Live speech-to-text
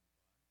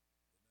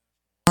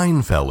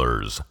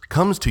Winefellers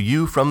comes to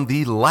you from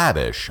the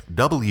lavish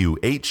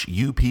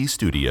WHUP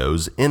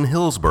studios in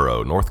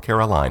Hillsborough, North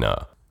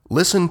Carolina.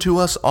 Listen to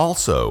us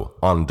also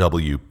on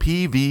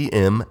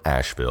WPVM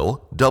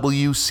Asheville,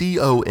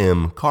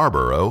 WCOM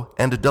Carborough,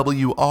 and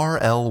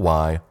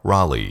WRLY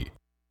Raleigh.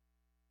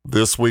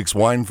 This week's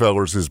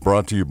Winefellers is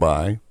brought to you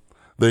by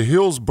the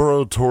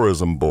Hillsborough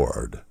Tourism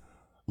Board.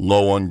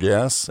 Low on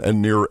gas and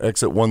near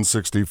exit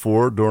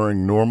 164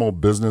 during normal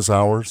business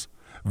hours?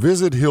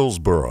 Visit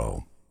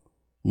Hillsborough.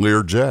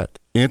 Learjet,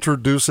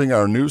 introducing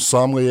our new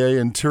Sommelier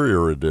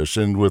Interior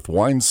Edition with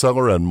wine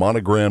cellar and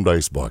monogrammed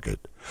ice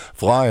bucket.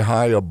 Fly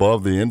high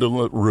above the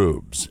indolent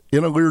rubes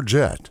in a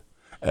Learjet.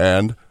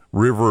 And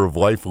River of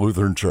Life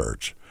Lutheran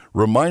Church,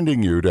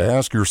 reminding you to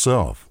ask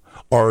yourself,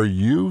 are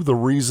you the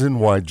reason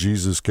why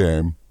Jesus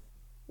came?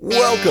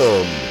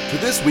 Welcome to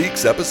this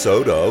week's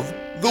episode of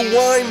The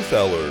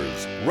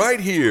Winefellers, right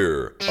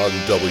here on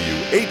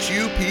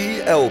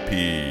WHUP-LP,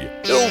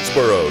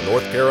 Hillsborough,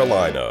 North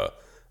Carolina.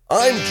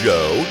 I'm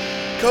Joe,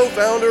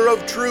 co-founder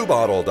of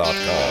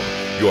TrueBottle.com,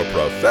 your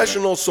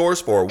professional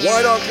source for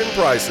wine auction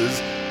prices,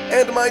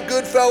 and my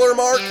good feller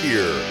Mark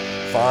here,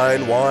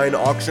 fine wine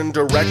auction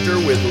director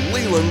with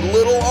Leland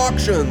Little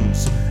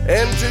Auctions.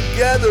 And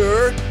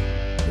together,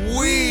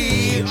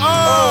 we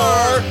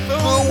are the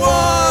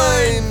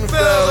Winefellers!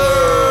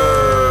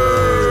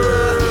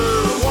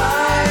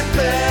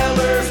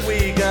 Winefellers,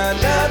 we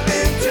got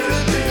nothing to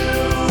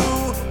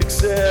do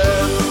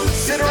except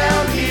sit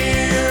around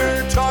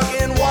here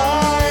talking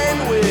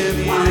wine with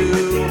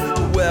you.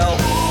 Well,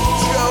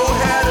 Joe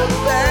had a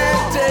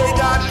bad day,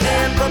 got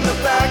canned from the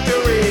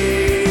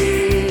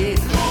factory.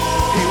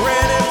 He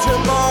ran into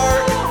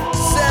Mark,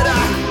 said,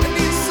 I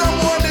need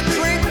someone to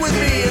drink with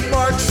me, and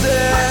Mark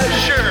said,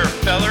 sure,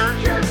 feller,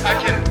 I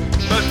can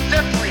most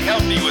definitely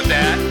help you with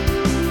that.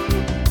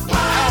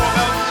 How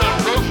about some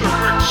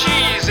Roquefort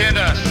cheese and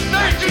a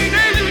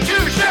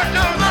 1982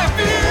 Chateau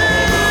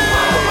Lafite?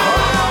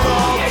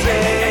 all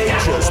day,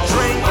 just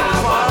drinking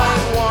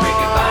fine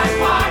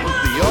wine.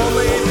 The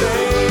only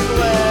thing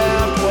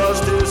left was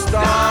to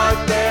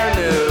start their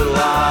new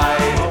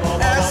life.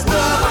 As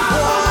the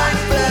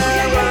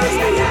Winefellers, we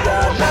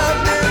got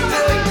nothing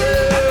to do.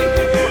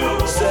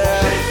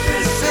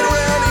 Except sit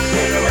around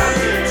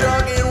here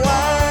talking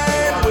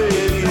wine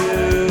with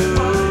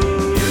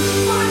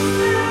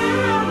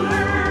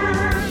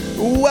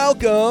you.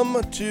 Welcome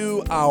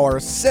to our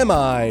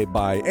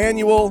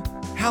semi-biannual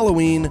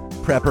Halloween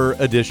Prepper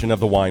edition of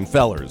the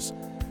Winefellers.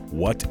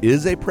 What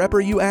is a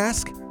prepper, you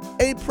ask?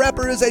 A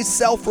prepper is a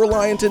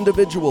self-reliant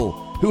individual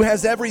who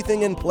has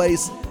everything in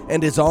place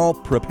and is all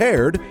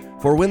prepared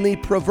for when the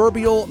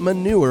proverbial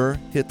manure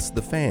hits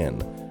the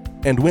fan.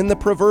 And when the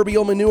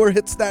proverbial manure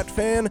hits that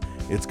fan,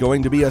 it's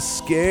going to be a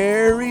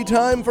scary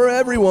time for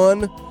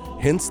everyone.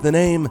 Hence the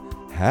name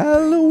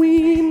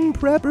Halloween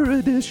Prepper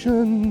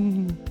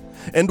Edition.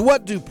 And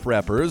what do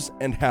preppers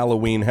and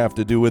Halloween have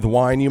to do with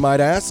wine, you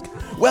might ask?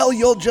 Well,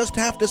 you'll just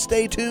have to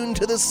stay tuned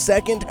to the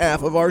second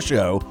half of our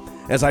show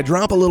as I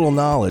drop a little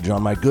knowledge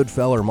on my good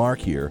feller Mark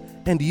here,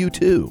 and you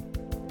too.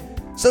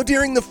 So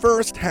during the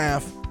first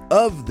half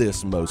of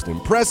this most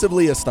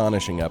impressively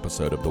astonishing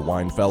episode of the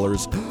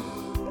Winefellers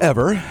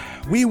ever,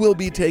 we will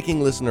be taking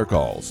listener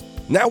calls.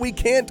 Now, we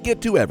can't get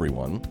to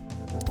everyone,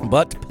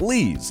 but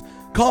please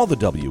call the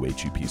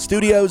WHUP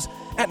studios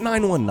at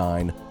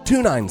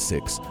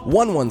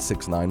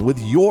 919-296-1169 with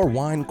your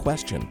wine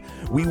question.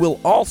 We will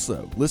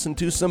also listen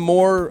to some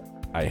more,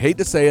 I hate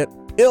to say it,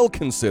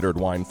 ill-considered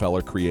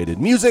Winefeller-created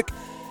music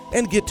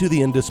and get to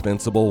the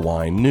indispensable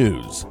wine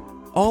news.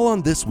 All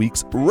on this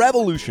week's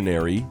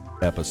revolutionary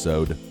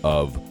episode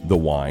of The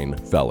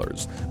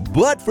Winefellers.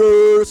 But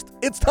first,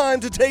 it's time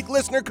to take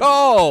listener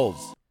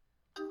calls.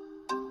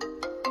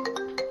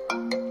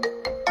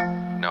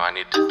 Now I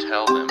need to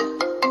tell them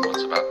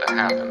what's about to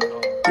happen.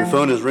 Your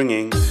phone is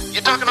ringing.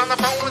 You're talking on the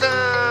phone with us.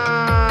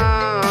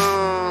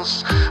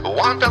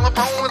 Winefeller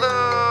phone with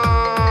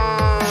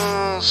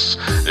us.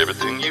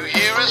 Everything you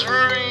hear is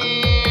real.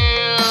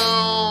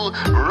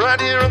 Right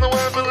here on the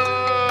Winefellers.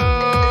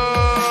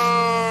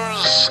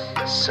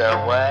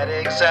 So what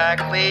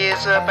exactly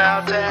is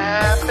about to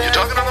happen? You're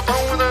talking on the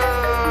phone with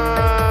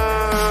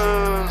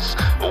us.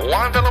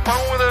 Winefeller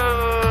phone with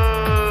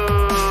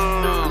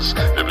us.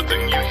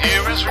 Everything you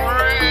hear is real.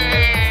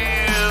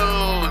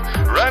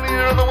 Right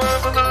here on the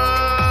Winefellers.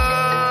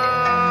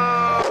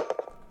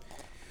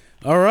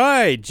 All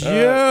right,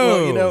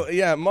 Joe.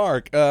 Well,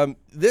 Mark,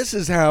 this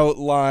is how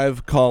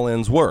live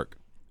call-ins work.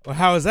 Well,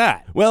 how is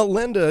that? Well,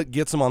 Linda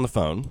gets them on the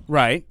phone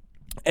Right.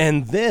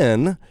 and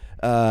then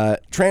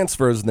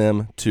transfers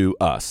them to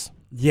us.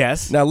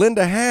 Yes. Now,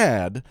 Linda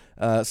had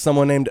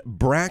someone named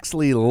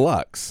Braxley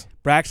Lux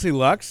Braxley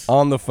Lux.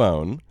 on the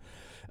phone.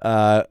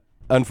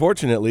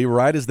 Unfortunately,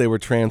 right as they were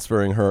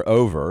transferring her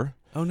over,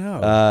 Oh,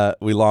 no.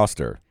 we lost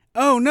her.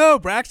 Oh, no,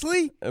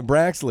 Braxley?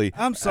 Braxley.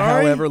 I'm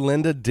sorry. However,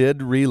 Linda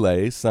did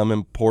relay some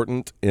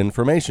important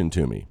information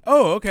to me.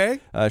 Oh,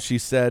 okay. She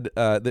said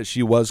that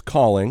she was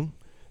calling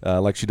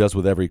like she does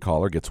with every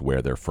caller, gets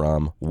where they're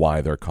from,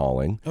 why they're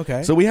calling.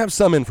 Okay. So we have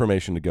some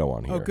information to go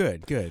on here. Oh,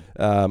 good.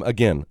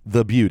 Again,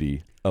 the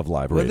beauty of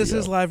live radio. Well, this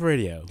is live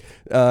radio.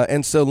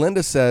 And so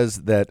Linda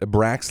says that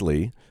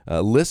Braxley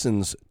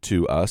listens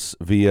to us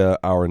via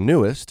our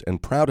newest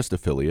and proudest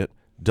affiliate,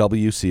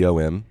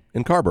 WCOM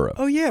in Carrboro.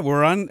 Oh yeah,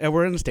 we're on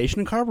a station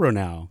in Carrboro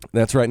now.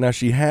 That's right. Now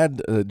she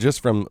had just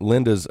from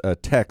Linda's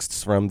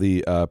texts from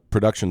the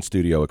production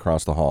studio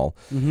across the hall.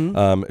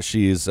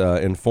 She's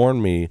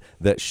informed me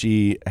that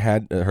she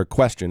had her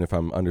question, if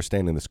I'm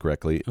understanding this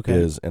correctly,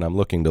 is, and I'm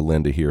looking to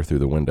Linda here through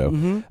the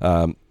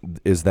window,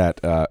 is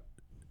that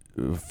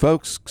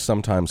folks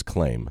sometimes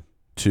claim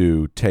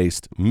to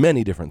taste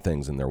many different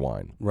things in their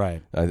wine.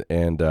 Right.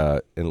 And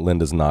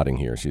Linda's nodding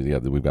here.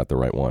 We've got the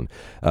right one.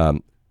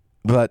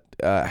 But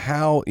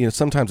how,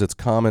 sometimes it's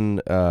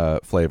common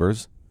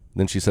flavors.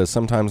 Then she says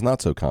sometimes not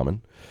so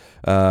common.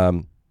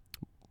 And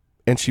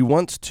she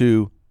wants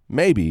to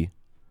maybe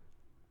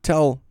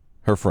tell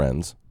her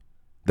friends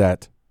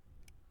that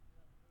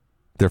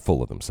they're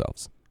full of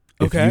themselves.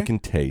 If you can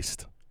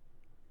taste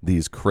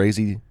these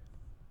crazy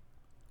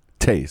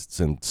tastes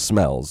and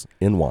smells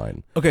in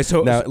wine. Okay,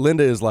 so now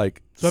Linda is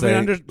like let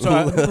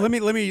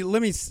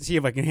me see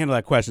if I can handle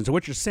that question. So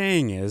what you're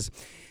saying is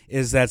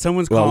that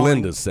someone's calling.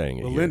 Linda's saying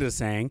it. Linda's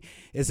saying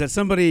is that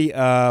somebody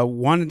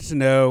wanted to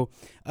know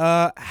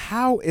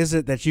how is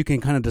it that you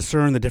can kind of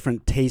discern the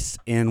different tastes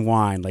in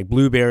wine, like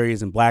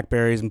blueberries and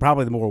blackberries, and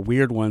probably the more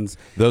weird ones.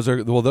 Those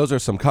are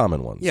some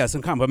common ones. Yeah,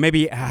 some common. But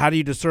maybe how do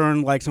you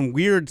discern like some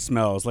weird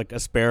smells, like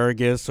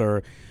asparagus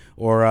or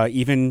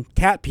even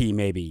cat pee,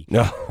 maybe?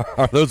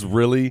 Are those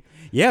really?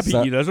 Yeah,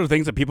 those are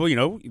things that people,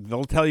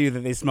 they'll tell you that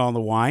they smell in the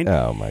wine.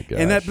 Oh, my gosh.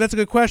 And that's a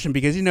good question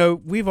because,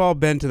 we've all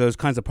been to those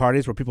kinds of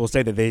parties where people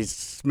say that they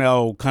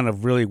smell kind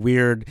of really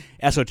weird,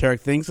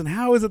 esoteric things. And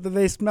how is it that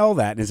they smell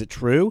that? And is it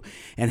true?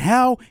 And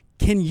how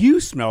can you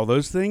smell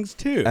those things,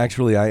 too?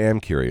 Actually, I am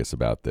curious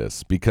about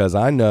this because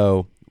I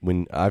know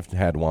when I've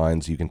had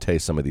wines, you can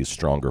taste some of these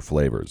stronger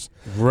flavors.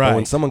 Right. And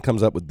when someone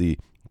comes up with the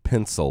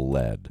pencil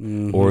lead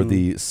or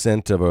the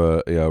scent of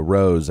a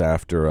rose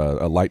after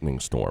a lightning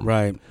storm.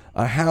 Right.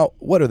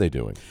 What are they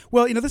doing?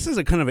 Well, this is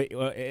a kind of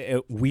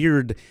a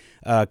weird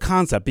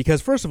concept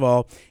because, first of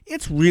all,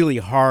 it's really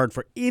hard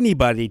for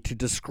anybody to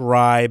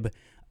describe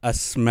a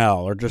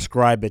smell or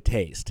describe a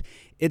taste.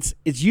 It's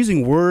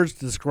using words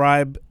to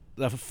describe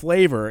the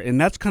flavor, and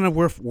that's kind of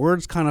where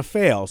words kind of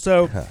fail.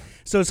 So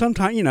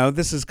sometimes,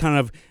 this is kind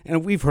of,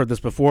 and we've heard this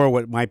before,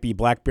 what might be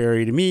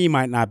blackberry to me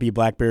might not be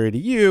blackberry to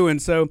you.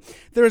 And so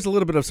there's a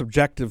little bit of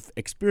subjective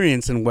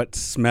experience in what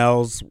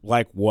smells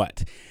like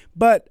what.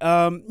 But,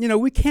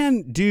 we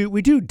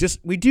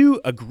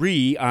do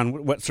agree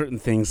on what certain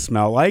things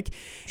smell like.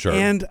 Sure.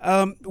 And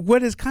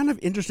what is kind of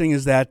interesting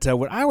is that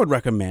what I would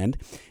recommend,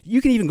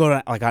 you can even go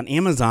to on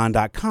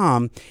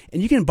Amazon.com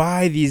and you can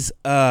buy these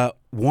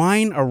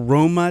wine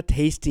aroma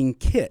tasting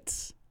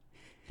kits.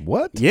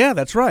 What? Yeah,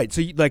 that's right.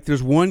 So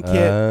there's one kit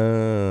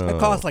that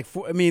costs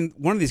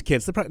one of these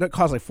kits that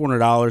costs like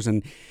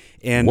 $400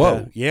 and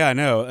whoa. Yeah, I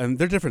know. And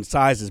they're different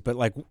sizes, but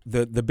like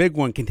the big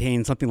one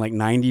contains something like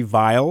 90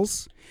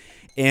 vials.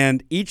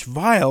 And each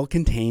vial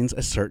contains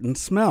a certain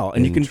smell.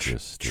 And you can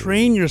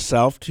train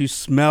yourself to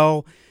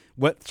smell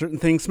what certain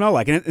things smell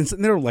like. And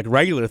they're like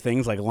regular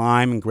things like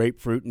lime and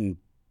grapefruit and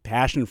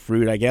passion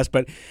fruit, I guess.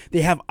 But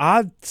they have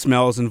odd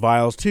smells in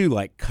vials too,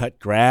 like cut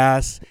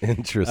grass.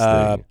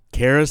 Interesting.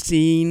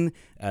 Kerosene,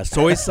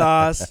 soy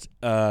sauce,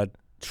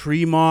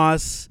 tree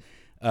moss,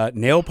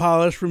 nail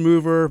polish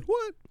remover.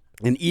 What?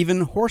 And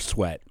even horse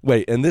sweat.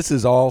 Wait, and this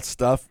is all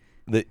stuff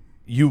that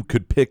you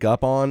could pick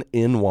up on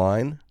in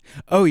wine?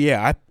 Oh,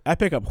 yeah. I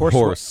pick up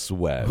horse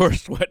sweat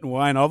in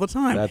wine all the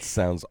time. That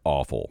sounds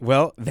awful.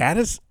 Well, that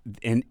is,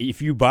 and if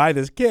you buy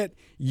this kit,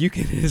 you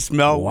can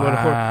smell what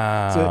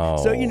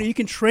so you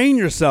can train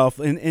yourself,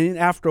 and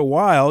after a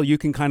while, you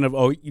can kind of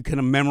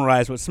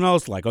memorize what it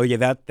smells like. Oh,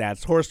 yeah,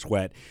 that's horse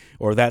sweat,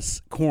 or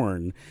that's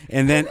corn.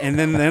 And then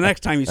the next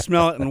time you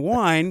smell it in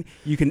wine,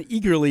 you can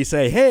eagerly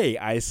say, hey,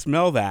 I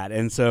smell that.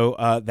 And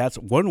so that's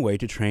one way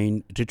to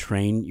train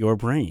your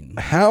brain.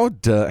 How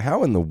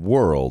in the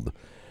world...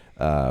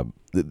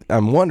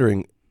 I'm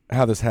wondering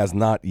how this has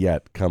not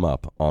yet come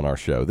up on our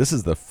show. This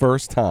is the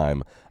first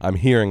time I'm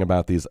hearing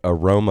about these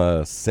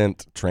aroma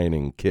scent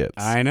training kits.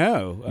 I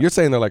know. You're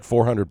saying they're like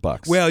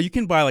 $400. Well, you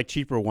can buy like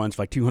cheaper ones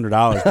for like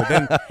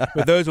 $200,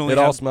 but those only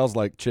all smells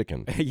like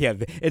chicken. Yeah,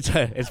 it's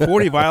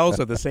 40 vials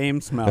of the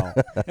same smell.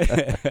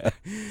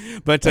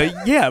 But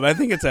I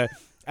think it's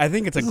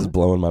This is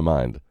blowing my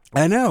mind.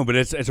 I know, but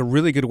it's a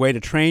really good way to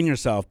train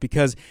yourself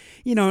because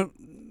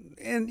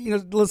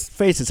let's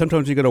face it,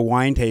 sometimes you go to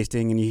wine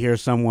tasting and you hear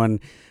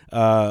someone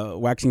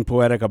waxing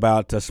poetic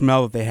about a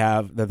smell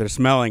that they're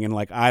smelling, and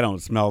like, I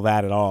don't smell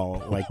that at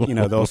all. Like,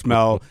 they'll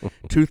smell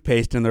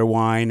toothpaste in their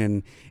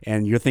wine,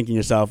 and you're thinking to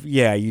yourself,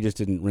 yeah, you just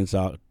didn't rinse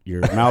out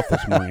your mouth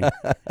this morning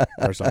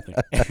or something.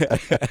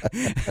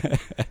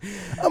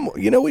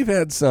 We've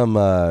had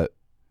some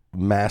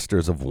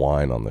masters of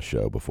wine on the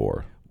show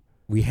before.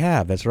 We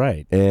have, that's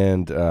right.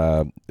 And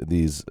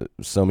these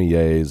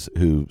sommeliers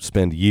who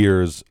spend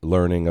years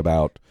learning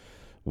about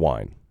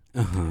wine.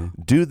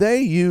 Do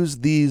they use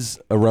these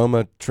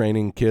aroma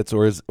training kits,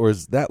 or is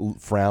that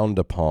frowned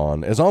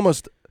upon as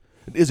almost?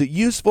 Is it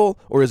useful,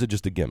 or is it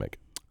just a gimmick?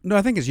 No,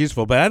 I think it's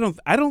useful, but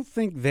I don't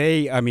think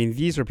they. I mean,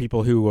 these are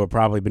people who have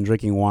probably been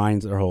drinking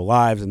wines their whole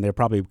lives, and they're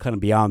probably kind of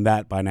beyond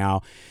that by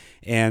now.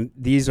 And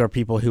these are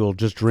people who will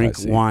just drink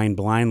wine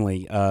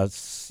blindly.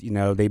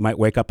 They might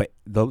wake up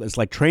it's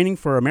like training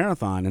for a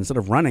marathon. Instead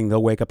of running,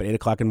 they'll wake up at 8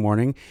 o'clock in the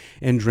morning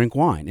and drink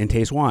wine and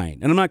taste wine.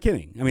 And I'm not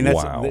kidding. I mean,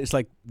 it's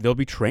like they'll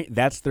be trained.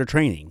 That's their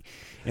training,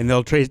 and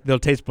they'll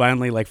taste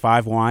blindly like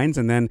 5 wines,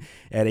 and then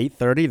at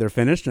 8:30 they're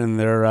finished and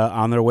they're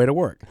on their way to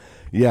work.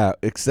 Yeah,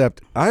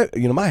 except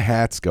my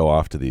hats go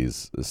off to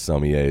these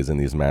sommeliers and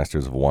these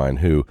masters of wine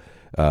who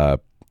have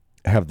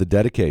the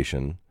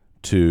dedication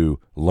to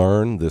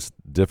learn this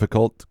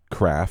difficult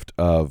craft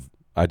of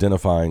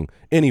identifying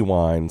any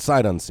wine,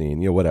 sight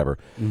unseen, whatever.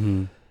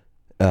 Mm-hmm.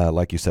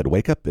 Like you said,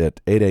 wake up at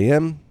 8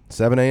 a.m.,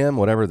 7 a.m.,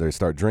 whatever, they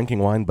start drinking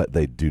wine, but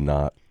they do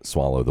not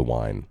swallow the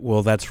wine.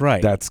 Well, that's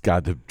right. That's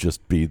got to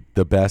just be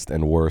the best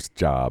and worst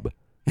job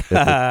at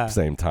the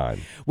same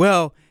time.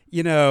 Well,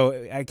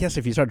 I guess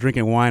if you start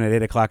drinking wine at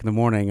 8 o'clock in the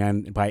morning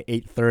and by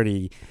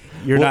 8:30,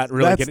 you're not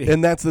really getting.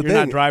 And that's the you're thing.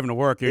 Not driving to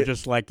work. You're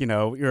just like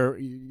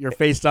you're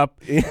faced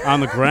up on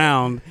the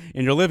ground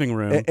in your living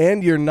room,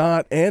 and you're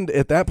not. And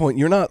at that point,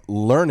 you're not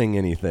learning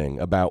anything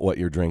about what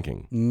you're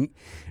drinking.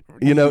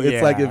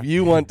 It's like if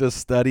you want to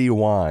study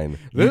wine,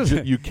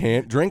 you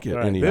can't drink it.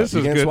 Right. You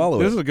can't swallow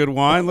it. This is a good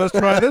wine. Let's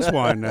try this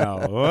wine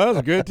now. Well,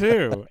 that's good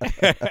too.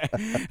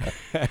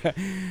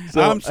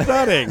 So, I'm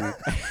studying.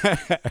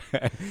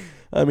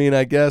 I mean,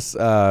 I guess,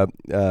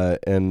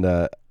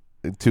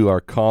 to our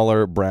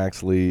caller,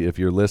 Braxley, if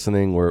you're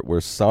listening,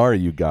 we're sorry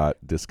you got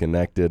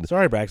disconnected.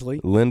 Sorry,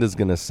 Braxley. Linda's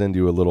going to send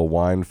you a little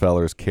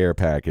Winefellers care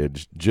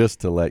package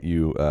just to let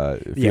you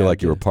feel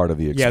like you were part of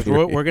the experience.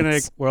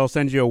 Yes, we'll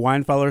send you a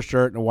Winefellers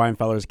shirt and a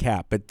Winefellers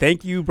cap. But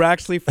thank you,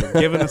 Braxley, for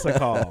giving us a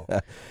call.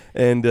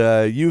 And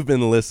you've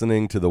been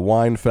listening to the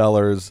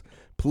Winefellers.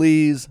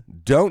 Please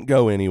don't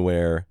go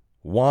anywhere.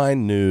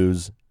 Wine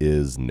News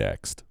is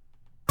next.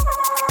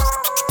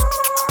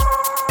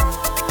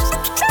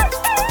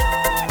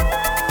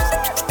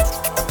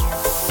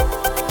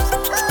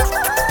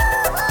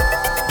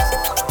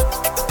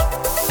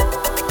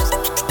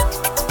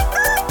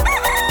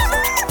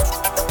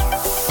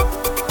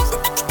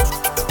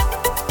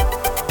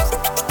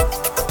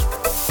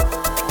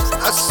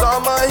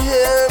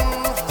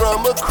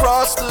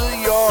 Across the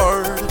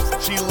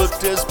yard, she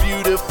looked as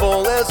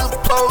beautiful as a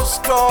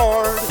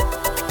postcard.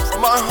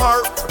 My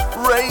heart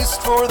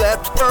raced for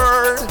that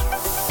bird,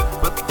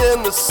 but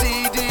then the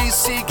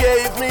CDC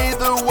gave me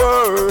the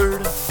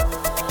word.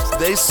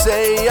 They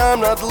say I'm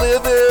not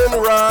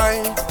living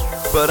right,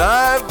 but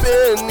I've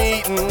been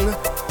eating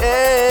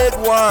egg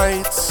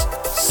whites.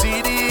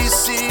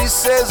 CDC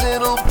says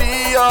it'll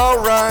be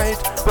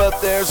alright, but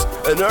there's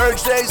an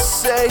urge they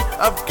say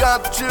I've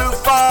got to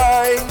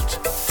fight.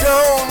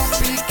 Don't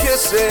be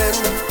kissing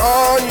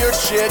on your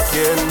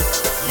chicken,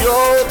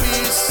 you'll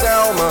be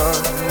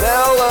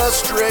salmonella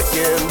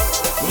stricken.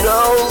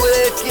 No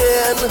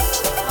licking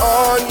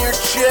on your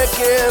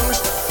chicken,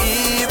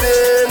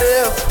 even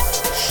if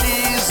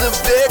she's a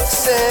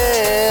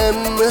vixen.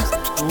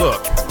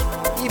 Look,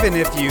 even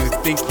if you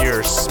think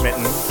you're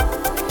smitten,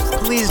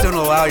 please don't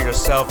allow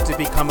yourself to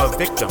become a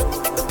victim.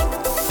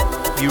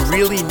 You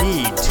really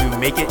need to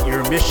make it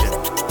your mission.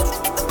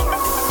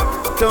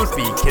 Don't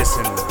be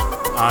kissing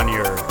on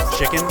your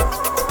chicken.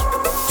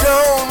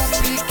 Don't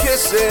be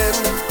kissing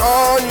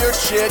on your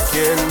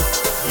chicken,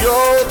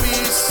 you'll be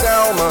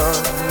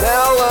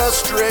salmonella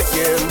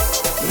stricken.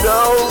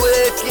 No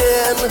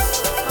licking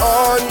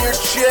on your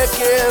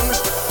chicken,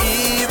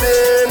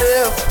 even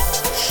if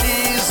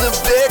she's a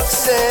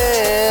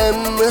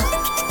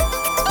vixen.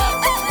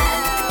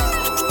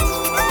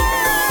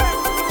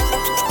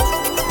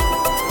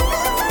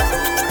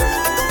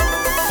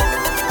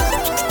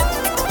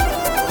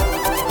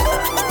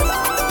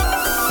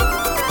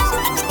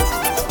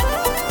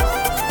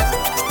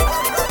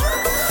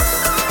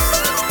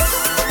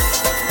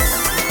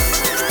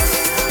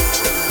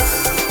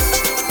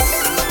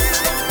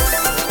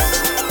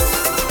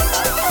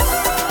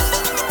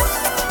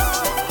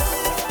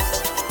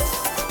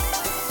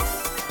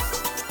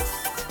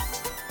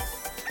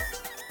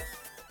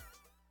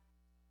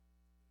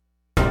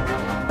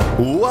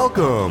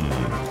 Welcome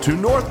to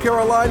North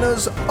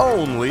Carolina's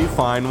only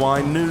fine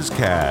wine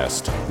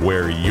newscast,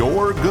 where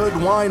your good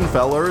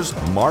Winefellers,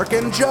 Mark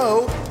and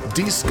Joe,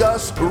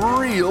 discuss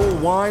real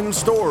wine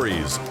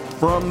stories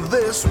from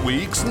this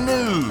week's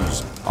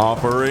news,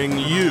 offering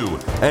you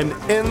an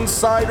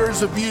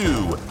insider's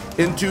view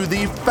into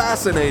the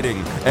fascinating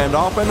and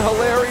often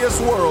hilarious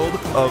world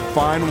of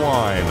fine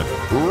wine,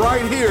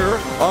 right here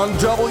on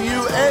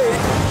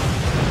WA.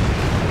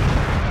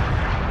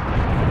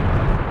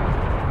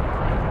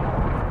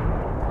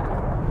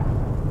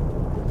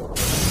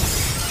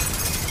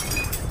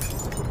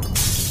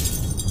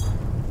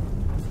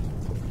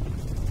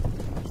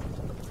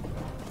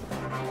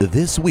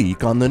 This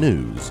week on the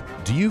news,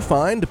 do you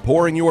find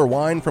pouring your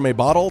wine from a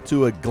bottle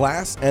to a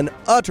glass an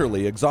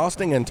utterly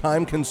exhausting and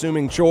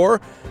time-consuming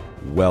chore?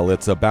 Well,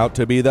 it's about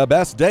to be the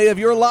best day of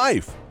your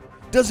life.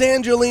 Does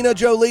Angelina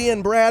Jolie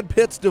and Brad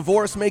Pitt's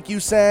divorce make you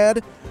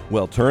sad?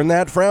 Well, turn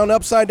that frown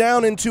upside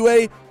down into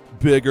a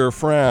bigger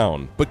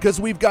frown,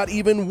 because we've got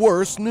even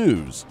worse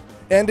news.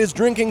 And is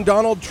drinking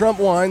Donald Trump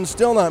wine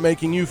still not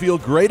making you feel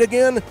great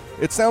again?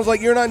 It sounds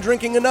like you're not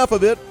drinking enough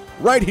of it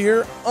right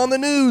here on the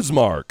news,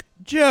 Mark.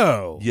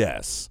 Joe.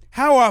 Yes.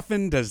 How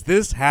often does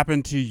this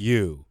happen to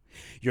you?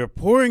 You're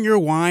pouring your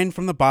wine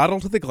from the bottle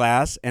to the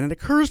glass, and it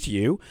occurs to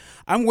you,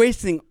 I'm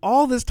wasting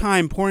all this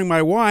time pouring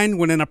my wine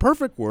when in a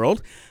perfect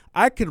world,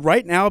 I could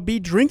right now be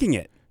drinking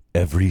it.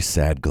 Every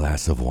sad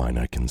glass of wine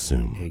I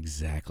consume.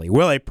 Exactly.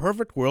 Well, a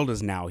perfect world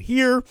is now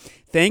here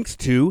thanks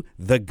to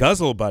the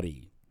Guzzle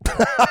Buddy.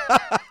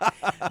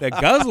 The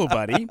Guzzle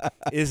Buddy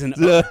is an...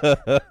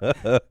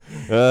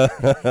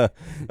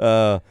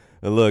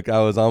 Look, I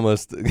was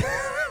almost...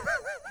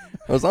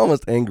 I was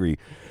almost angry,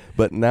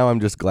 but now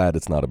I'm just glad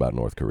it's not about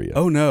North Korea.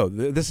 Oh no,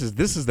 this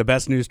is the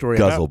best news story.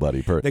 Guzzle about.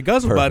 Buddy. The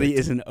Guzzle perfect. Buddy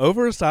is an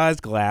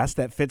oversized glass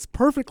that fits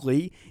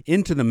perfectly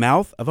into the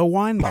mouth of a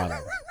wine bottle.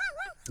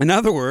 In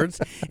other words,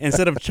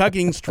 instead of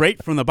chugging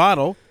straight from the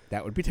bottle,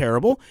 that would be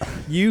terrible,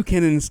 you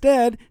can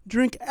instead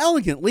drink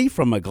elegantly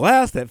from a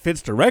glass that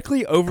fits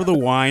directly over the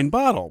wine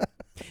bottle.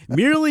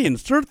 Merely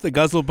insert the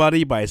Guzzle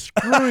Buddy by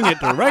screwing it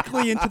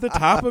directly into the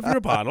top of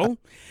your bottle,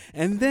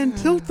 and then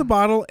tilt the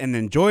bottle and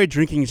enjoy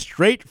drinking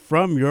straight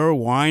from your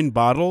wine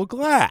bottle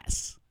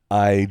glass.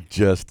 I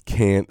just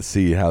can't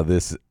see how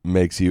this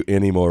makes you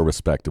any more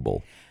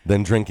respectable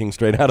than drinking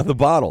straight out of the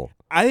bottle.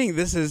 I think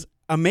this is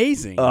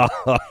amazing.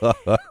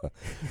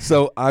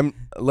 So I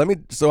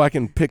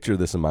can picture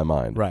this in my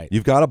mind. Right.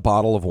 You've got a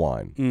bottle of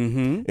wine,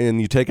 and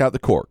you take out the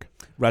cork,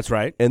 That's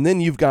right. and then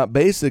you've got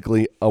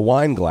basically a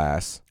wine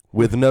glass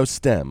with no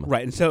stem.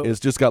 Right, and so it's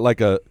just got like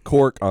a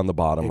cork on the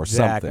bottom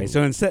exactly. or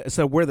something.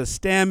 So where the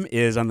stem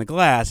is on the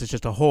glass, it's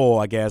just a hole,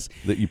 I guess,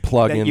 that you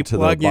plug into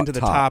the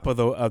top of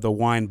the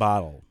wine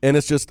bottle. And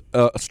it's just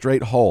a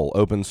straight hole,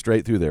 open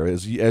straight through there.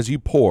 As you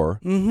pour,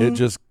 it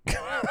just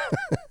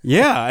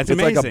Yeah, it's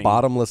amazing. like a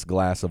bottomless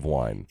glass of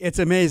wine. It's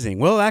amazing.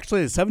 Well,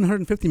 actually, it's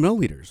 750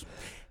 milliliters.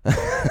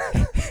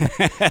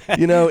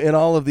 You know, in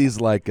all of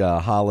these like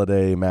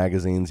holiday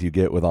magazines you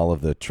get with all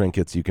of the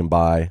trinkets you can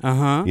buy,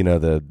 you know,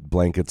 the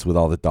blankets with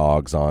all the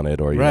dogs on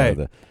it, or you know,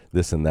 the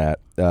this and that,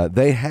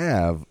 they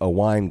have a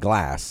wine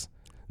glass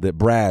that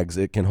brags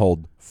it can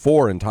hold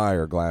 4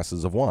 entire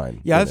glasses of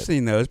wine. Yeah, I've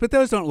seen those, but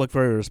those don't look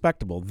very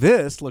respectable.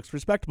 This looks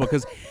respectable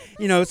because,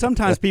 you know,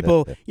 sometimes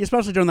people,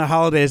 especially during the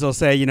holidays, they'll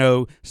say, you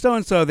know,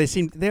 so-and-so,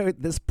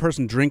 this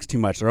person drinks too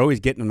much. They're always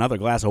getting another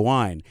glass of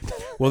wine.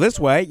 Well, this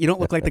way, you don't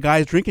look like the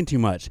guy's drinking too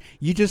much.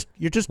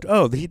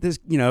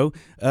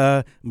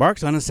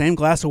 Mark's on the same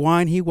glass of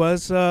wine he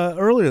was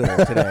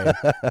earlier today.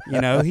 You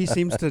know, he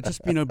seems to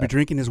just, you know, be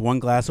drinking his one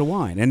glass of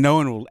wine, and no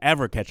one will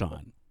ever catch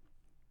on.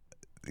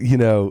 You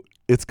know,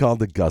 it's called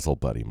the Guzzle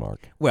Buddy,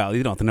 Mark. Well,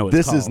 you don't have to know what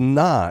it's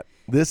called.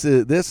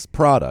 This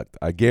product,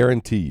 I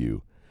guarantee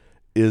you,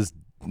 has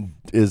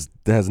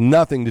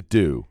nothing to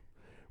do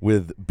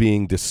with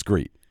being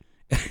discreet.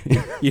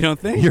 You don't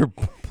think? You're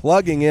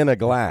plugging in a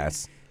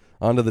glass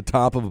onto the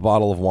top of a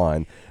bottle of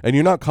wine, and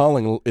you're not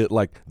calling it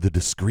like the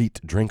discreet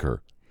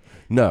drinker.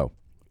 No,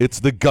 it's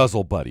the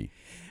Guzzle Buddy.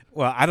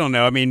 Well, I don't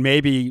know. I mean,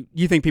 maybe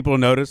you think people will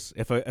notice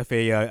if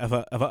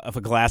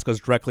a glass goes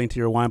directly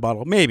into your wine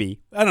bottle. Maybe.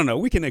 I don't know.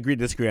 We can agree to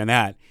disagree on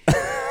that.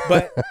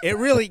 But it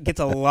really gets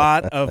a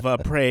lot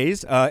of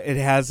praise. It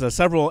has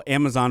several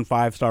Amazon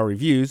 5-star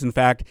reviews. In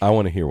fact, I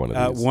want to hear one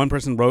of these. One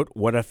person wrote,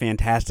 "What a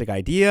fantastic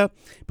idea.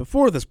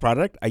 Before this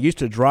product, I used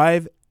to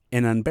drive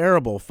an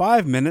unbearable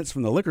 5 minutes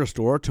from the liquor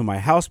store to my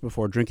house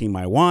before drinking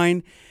my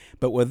wine.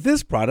 But with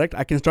this product,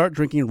 I can start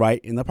drinking right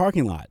in the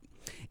parking lot.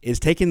 It's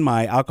taken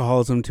my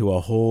alcoholism to a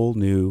whole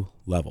new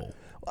level."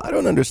 I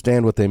don't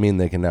understand what they mean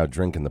they can now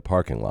drink in the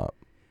parking lot.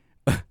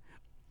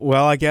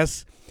 Well, I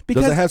guess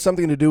because does it have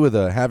something to do with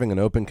having an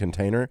open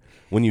container?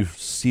 When you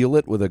seal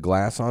it with a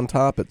glass on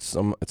top, it's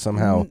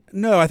somehow...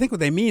 No, I think what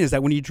they mean is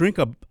that when you drink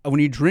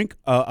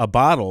a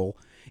bottle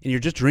and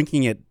you're just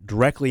drinking it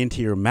directly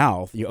into your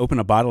mouth, you open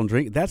a bottle and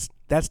drink, that's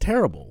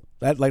terrible.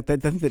 I think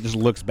that just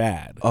looks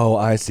bad. Oh,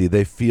 I see.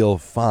 They feel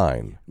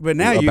fine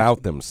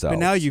about themselves. But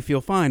now you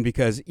feel fine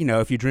because, you know,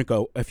 if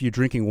you're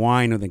drinking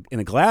wine in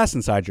a glass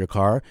inside your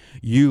car,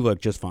 you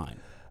look just fine.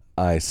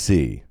 I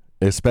see.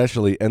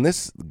 Especially, and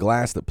this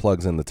glass that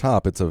plugs in the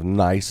top, it's a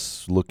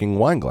nice looking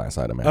wine glass,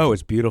 I'd imagine. Oh,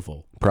 it's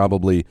beautiful.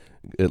 Probably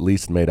at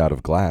least made out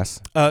of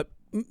glass. Or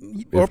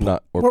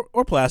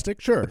plastic,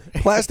 sure.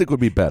 Plastic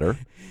would be better,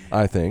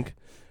 I think.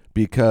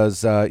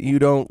 Because you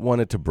don't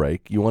want it to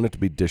break. You want it to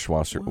be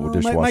dishwasher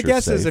my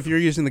guess safe. is if you're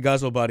using the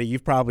Guzzle Buddy,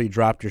 you've probably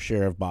dropped your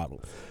share of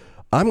bottles.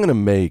 I'm going to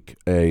make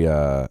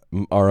our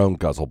own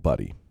Guzzle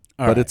Buddy.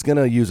 But it's going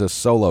to use a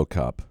solo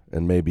cup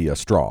and maybe a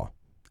straw.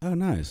 Oh,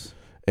 nice.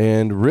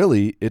 And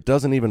really, it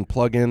doesn't even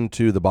plug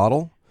into the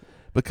bottle.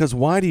 Because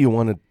why do you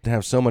want to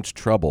have so much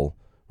trouble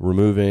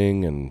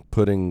removing and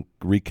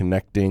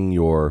reconnecting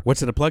your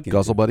What's it a plug-in?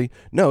 guzzle buddy.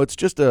 No, it's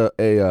just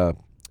it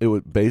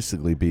would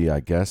basically be, I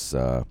guess,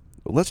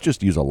 let's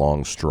just use a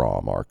long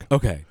straw, Mark.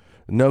 Okay.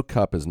 No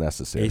cup is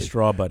necessary. A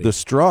straw buddy. The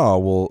straw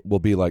will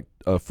be like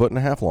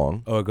 1.5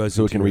 long. Oh, it goes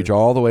so it into can reach your-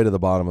 all the way to the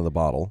bottom of the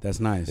bottle. That's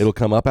nice. It'll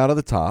come up out of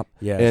the top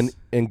Yes.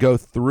 and go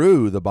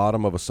through the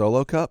bottom of a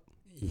Solo cup.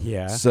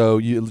 Yeah. So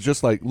you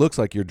just looks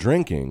like you're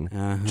drinking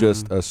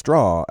just a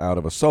straw out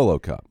of a Solo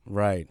cup.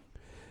 Right.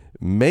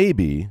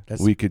 Maybe That's-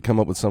 we could come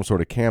up with some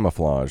sort of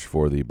camouflage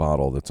for the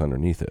bottle that's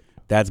underneath it.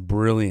 That's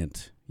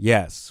brilliant.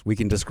 Yes, we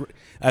can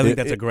I think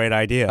that's a great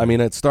idea. I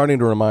mean, it's starting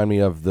to remind me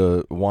of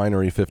the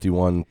Winery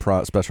 51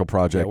 special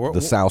project, Yeah,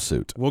 the Sow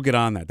Suit. we'll get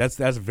on that. That's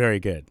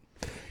very good.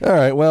 All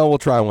right, well, we'll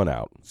try one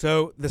out.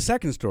 So the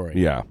second story.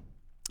 Yeah.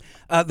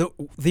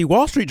 The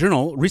Wall Street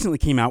Journal recently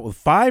came out with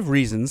 5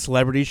 reasons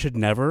celebrities should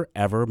never,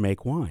 ever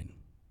make wine.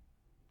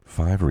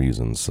 5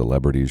 reasons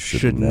celebrities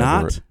should never,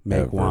 not make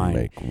ever wine.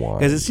 make wine.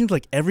 Because it seems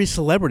like every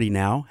celebrity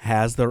now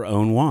has their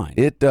own wine.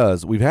 It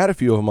does. We've had a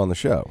few of them on the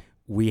show.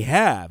 We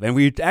have. And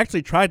we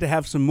actually tried to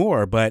have some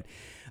more, but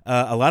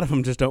a lot of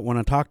them just don't want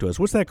to talk to us.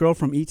 What's that girl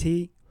from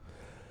E.T.?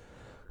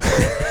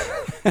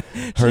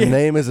 Her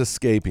name is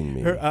escaping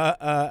me.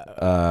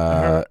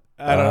 I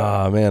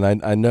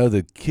know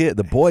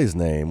the boy's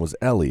name was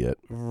Elliot.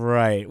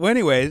 Right. Well,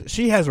 anyway,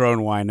 she has her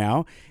own wine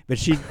now, but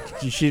she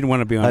didn't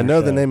want to be on I our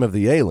know show. the name of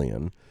the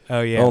alien.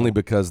 Oh, yeah. Only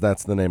because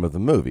that's the name of the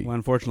movie. Well,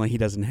 unfortunately, he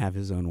doesn't have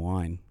his own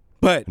wine.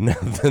 But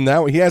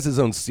Now he has his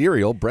own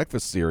cereal,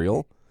 breakfast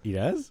cereal. he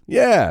does?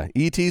 Yeah,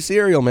 E.T.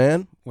 cereal,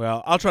 man.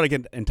 Well, I'll try to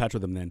get in touch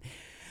with him then.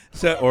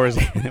 So, or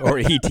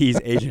ET's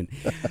agent.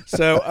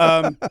 So,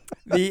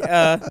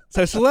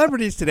 so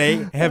celebrities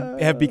today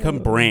have become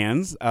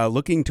brands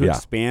looking to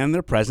expand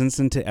their presence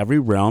into every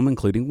realm,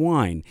 including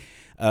wine.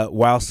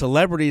 While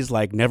celebrities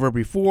like never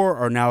before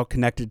are now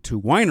connected to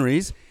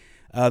wineries,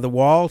 the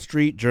Wall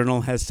Street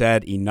Journal has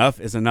said enough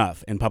is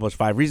enough and published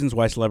 5 reasons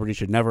why celebrities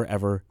should never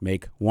ever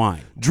make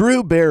wine.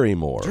 Drew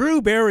Barrymore Drew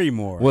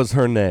Barrymore was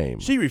her name.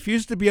 She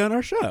refused to be on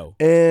our show.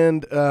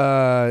 And,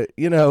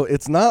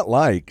 it's not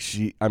like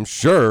I'm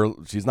sure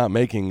she's not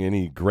making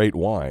any great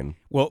wine.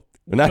 Well,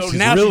 Now so she's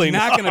now really she's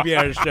not going to be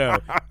on our show.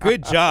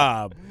 Good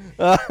job.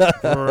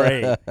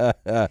 Great.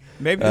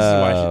 Maybe this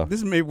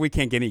is why maybe we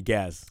can't get any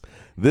guests.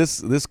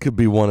 This could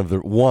be one of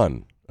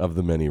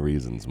the many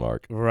reasons,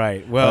 Mark.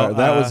 Right. Well,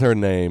 that was her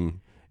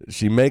name.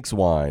 She makes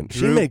wine. She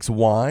Drew- makes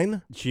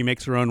wine? She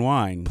makes her own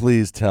wine.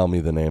 Please tell me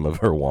the name of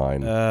her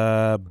wine.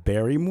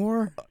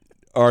 Barrymore?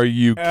 Are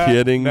you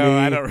kidding no, me?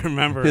 I don't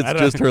remember. It's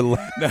just her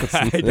last No,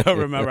 I don't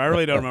remember. I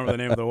really don't remember the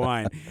name of the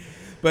wine.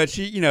 But I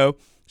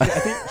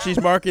think she's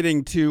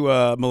marketing to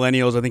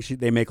millennials. I think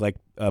they make like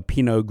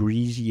Pinot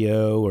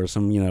Grigio or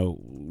some,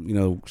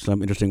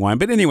 some interesting wine.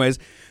 But anyways,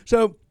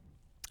 so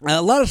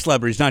a lot of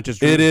celebrities, not just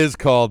Drew. It is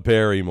called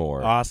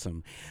Barrymore.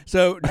 Awesome.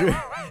 So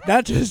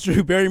not just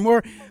Drew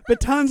Barrymore, but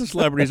tons of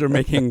celebrities are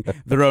making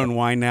their own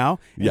wine now.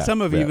 And Yeah,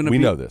 some have yeah, even we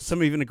know this.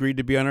 Some even agreed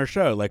to be on our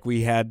show. Like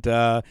we had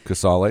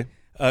Casale?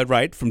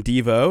 right, from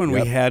Devo, and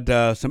we had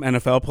some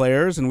NFL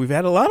players, and we've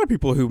had a lot of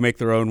people who make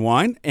their own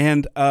wine,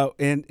 and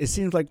it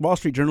seems like Wall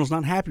Street Journal's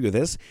not happy with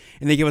this,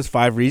 and they give us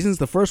 5 reasons.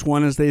 The first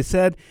one is they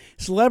said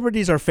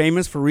celebrities are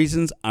famous for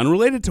reasons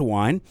unrelated to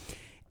wine.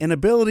 An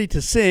ability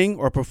to sing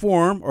or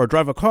perform or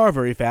drive a car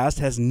very fast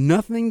has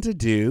nothing to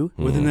do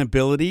with an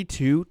ability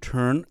to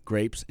turn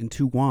grapes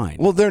into wine.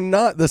 Well, they're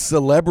not. The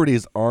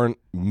celebrities aren't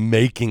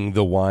making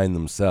the wine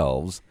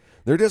themselves.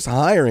 They're just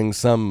hiring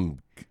some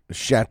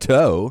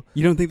chateau.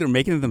 You don't think they're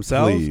making it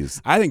themselves?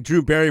 Please. I think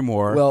Drew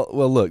Barrymore. Well,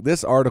 look,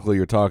 this article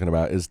you're talking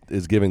about is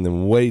giving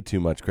them way too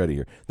much credit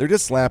here. They're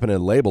just slapping a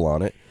label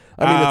on it.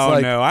 I mean, it's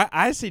like, no,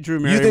 I see Drew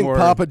you Barrymore.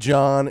 think Papa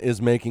John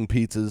is making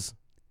pizzas?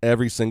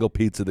 Every single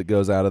pizza that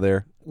goes out of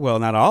there? Well,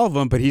 not all of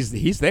them, but he's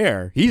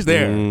there. He's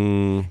there.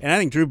 And I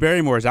think Drew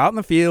Barrymore is out in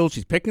the field.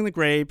 She's picking the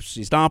grapes.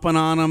 She's stomping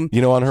on them.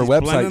 On her She's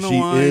website, blending the she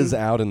wine. is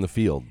out in the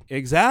field.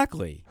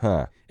 Exactly.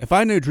 Huh. If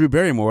I knew Drew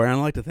Barrymore, and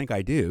I like to think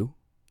I do,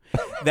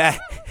 that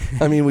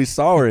I mean, we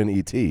saw her in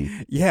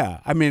E.T.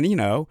 yeah. I mean,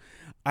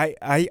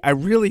 I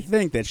really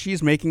think that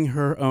she's making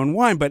her own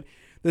wine, but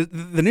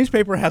the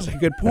newspaper has a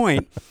good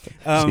point.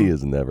 She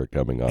is never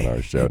coming on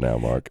our show now,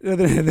 Mark.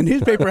 The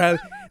newspaper has,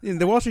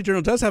 the Wall Street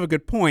Journal does have a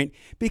good point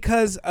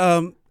because,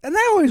 and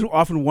I always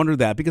often wonder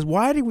that because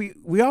why do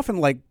we often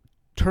like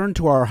turn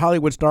to our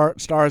Hollywood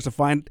stars to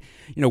find,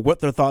 what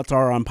their thoughts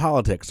are on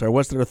politics or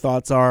what their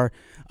thoughts are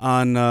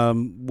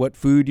on what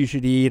food you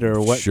should eat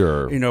or what,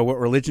 what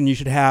religion you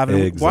should have. And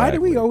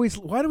Exactly.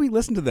 why do we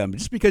listen to them?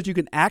 Just because you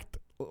can act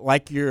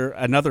like you're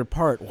another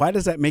part, why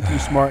does that make you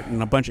smart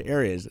in a bunch of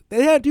areas?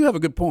 They do have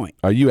a good point.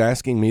 Are you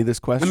asking me this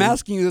question? I'm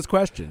asking you this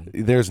question.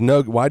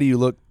 Why do you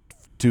look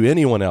to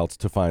anyone else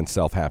to find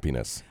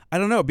self-happiness? I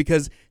don't know,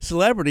 because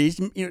celebrities,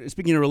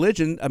 speaking of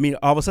religion, I mean,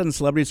 all of a sudden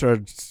celebrities are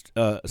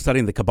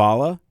studying the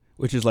Kabbalah,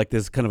 which is like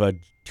this kind of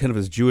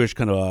this Jewish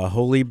kind of a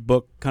holy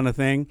book kind of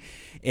thing,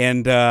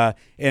 and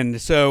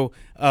so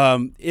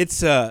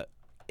it's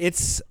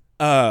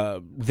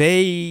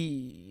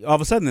they all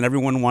of a sudden then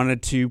everyone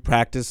wanted to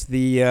practice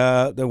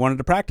they wanted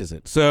to practice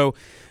it. So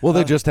Well,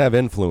 they just have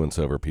influence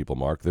over people,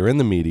 Mark. They're in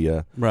the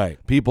media. right.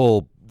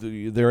 People,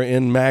 they're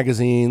in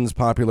magazines,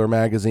 popular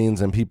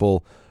magazines, and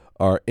people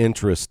are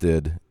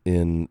interested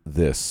in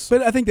this.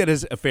 But I think that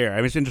is fair. I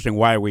mean, it's interesting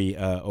why we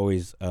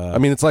always. I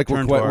mean, it's like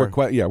turn to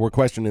our- we're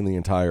questioning the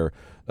entire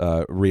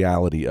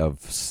reality of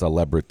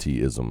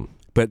celebrityism.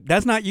 But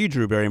that's not you,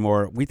 Drew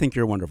Barrymore. We think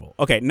you're wonderful.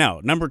 Okay, no.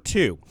 Number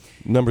 2.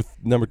 Number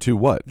 2,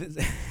 what?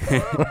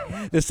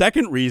 The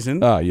second reason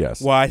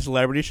Yes. why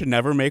celebrities should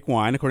never make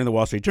wine, according to the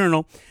Wall Street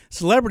Journal,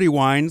 celebrity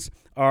wines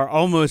are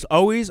almost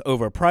always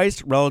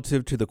overpriced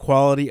relative to the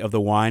quality of the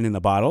wine in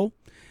the bottle,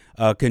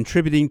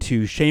 contributing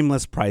to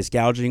shameless price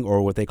gouging,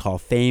 or what they call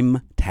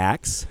fame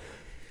tax.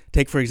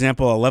 Take, for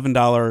example,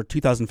 $11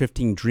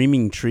 2015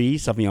 Dreaming Tree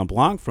Sauvignon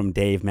Blanc from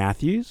Dave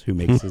Matthews, who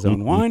makes his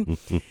own wine.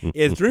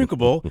 It's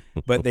drinkable,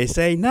 but they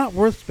say not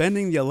worth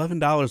spending the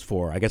 $11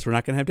 for. I guess we're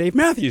not going to have Dave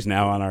Matthews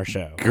now on our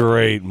show.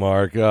 Great,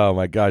 Mark. Oh,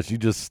 my gosh. You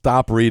just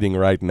stop reading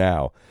right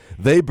now.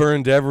 They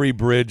burned every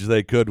bridge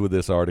they could with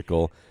this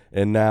article,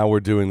 and now we're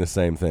doing the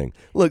same thing.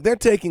 Look, they're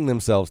taking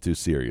themselves too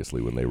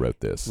seriously when they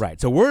wrote this.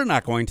 Right. So we're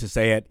not going to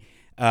say it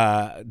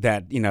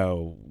that,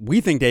 we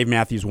think Dave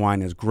Matthews'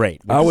 wine is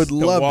great. I would This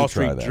is love the Wall to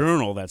try Street that.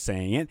 Journal that's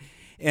saying it.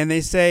 And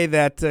they say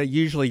that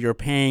usually you're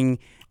paying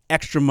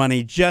extra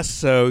money just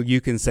so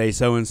you can say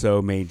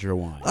so-and-so made your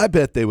wine. I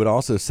bet they would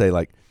also say,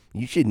 like,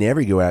 you should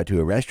never go out to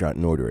a restaurant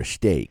and order a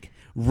steak.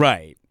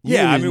 Right.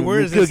 Yeah, I mean, where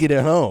is cook this? it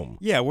at home.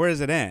 Yeah, where does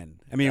it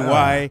end? I mean,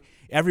 why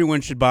everyone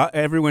should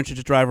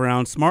just drive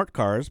around smart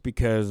cars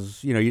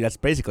because, that's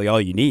basically all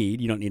you need.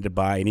 You don't need to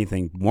buy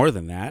anything more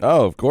than that.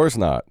 Oh, of course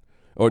not.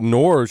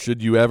 Nor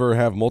should you ever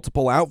have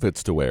multiple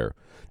outfits to wear.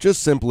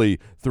 Just simply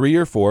 3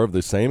 or 4 of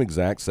the same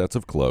exact sets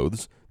of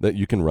clothes that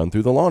you can run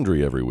through the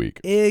laundry every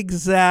week.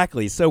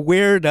 Exactly. So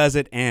where does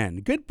it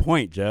end? Good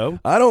point, Joe.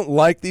 I don't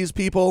like these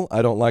people.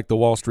 I don't like the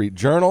Wall Street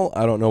Journal.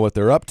 I don't know what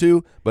they're up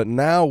to, but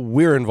now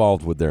we're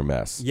involved with their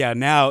mess.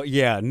 Now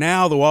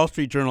the Wall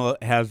Street Journal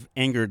has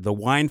angered the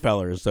wine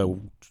fellers,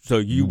 so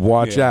you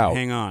Watch out.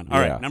 Hang on.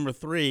 All Yeah. right, number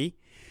 3.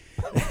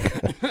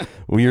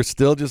 Well, you're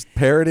still just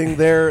parroting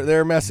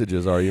their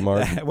messages, are you,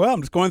 Mark? Well,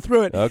 I'm just going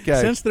through it.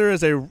 Okay. Since there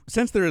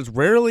is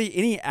rarely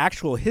any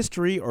actual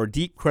history or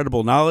deep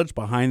credible knowledge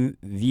behind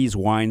these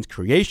wines'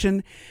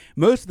 creation,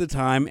 most of the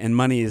time and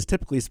money is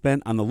typically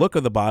spent on the look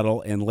of the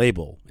bottle and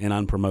label and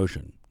on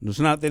promotion.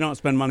 They don't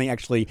spend money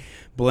actually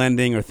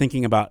blending or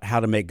thinking about how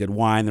to make good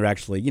wine. They're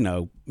actually,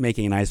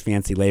 making a nice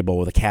fancy label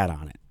with a cat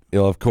on it.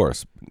 Well, of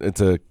course.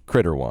 It's a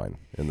critter wine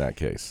in that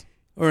case.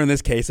 Or in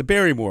this case, a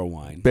Barrymore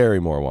wine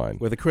Barrymore wine.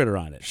 with a critter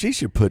on it. She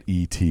should put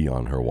E.T.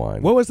 on her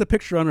wine. What was the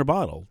picture on her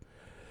bottle?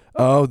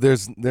 Oh,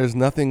 there's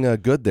nothing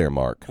good there,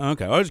 Mark.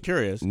 Okay, I was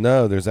curious.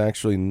 No, there's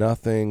actually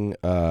nothing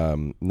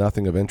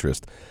of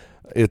interest.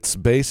 It's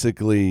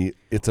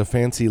a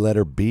fancy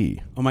letter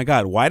B. Oh my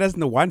God, why doesn't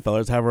the Wine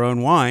Fellers have our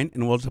own wine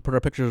and we'll just put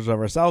our pictures of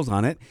ourselves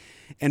on it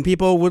and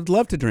people would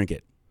love to drink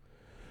it?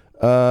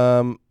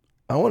 I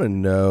want to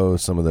know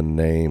some of the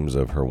names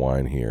of her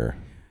wine here.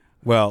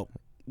 Well,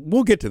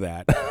 we'll get to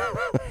that.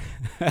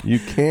 You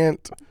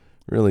can't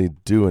really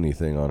do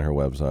anything on her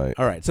website.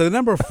 All right, so the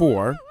number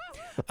 4.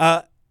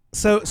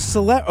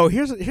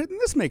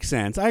 This makes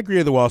sense. I agree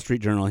with the Wall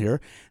Street Journal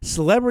here.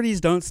 Celebrities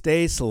don't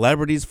stay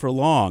celebrities for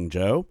long,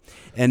 Joe.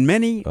 And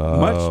many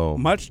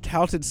much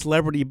touted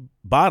celebrity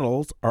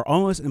bottles are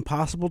almost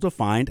impossible to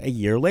find a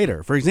year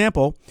later. For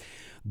example,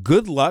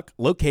 good luck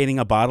locating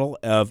a bottle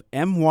of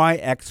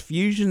MYX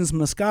Fusions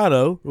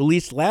Moscato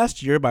released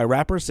last year by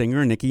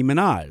rapper-singer Nicki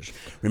Minaj.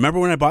 Remember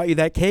when I bought you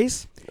that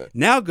case?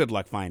 Now good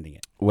luck finding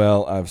it.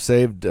 Well, I've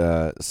saved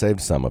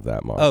some of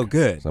that, Mark. Oh,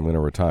 good. So I'm going to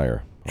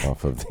retire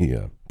off of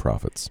the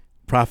profits.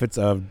 Profits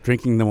of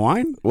drinking the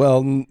wine?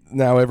 Well,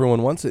 now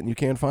everyone wants it and you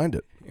can't find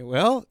it.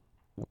 Well,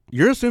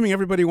 you're assuming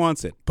everybody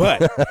wants it,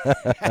 but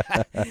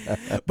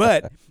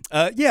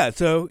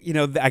So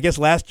I guess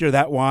last year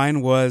that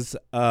wine was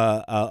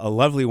a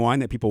lovely wine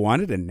that people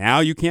wanted, and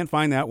now you can't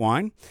find that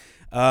wine.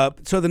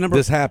 So the number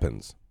This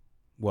happens.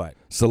 what?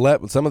 Some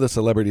of the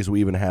celebrities we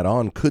even had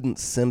on couldn't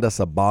send us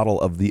a bottle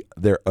of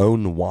their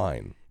own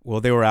wine. Well,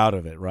 they were out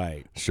of it,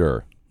 right?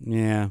 Sure,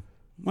 Yeah.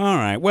 All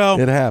right. Well,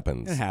 it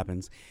happens. It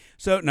happens.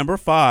 So number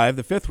 5,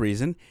 the 5th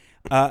reason.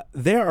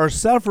 There are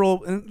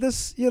several, and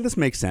this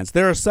makes sense.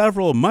 There are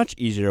several much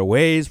easier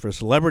ways for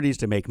celebrities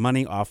to make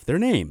money off their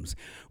names.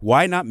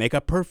 Why not make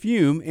a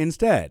perfume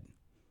instead?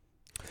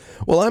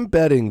 Well, I'm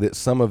betting that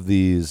some of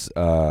these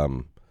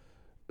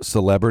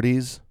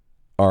celebrities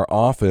are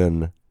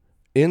often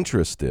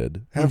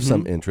interested, have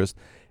some interest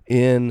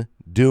in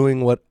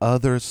doing what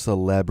other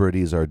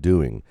celebrities are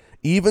doing.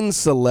 Even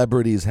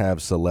celebrities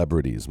have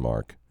celebrities,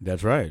 Mark.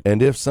 That's right.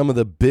 And if some of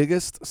the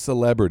biggest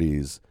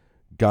celebrities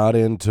got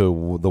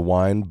into the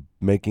wine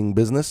making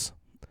business,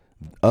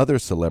 other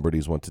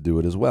celebrities want to do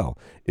it as well.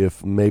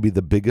 If maybe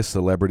the biggest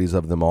celebrities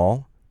of them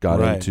all got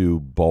Right. into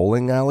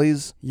bowling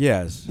alleys,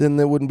 Yes. then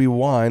it wouldn't be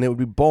wine, it would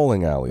be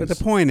bowling alleys. But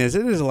the point is,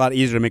 it is a lot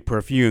easier to make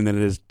perfume than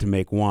it is to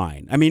make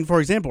wine. I mean, for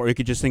example, or you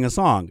could just sing a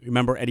song.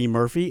 Remember Eddie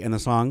Murphy and the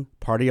song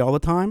Party All the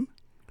Time?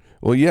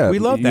 Well, yeah. We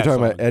love You're that talking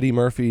song. about Eddie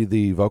Murphy,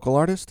 the vocal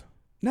artist?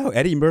 No,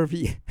 Eddie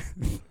Murphy.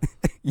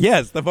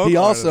 Yes, the vocal He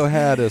also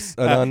artist.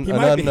 had an he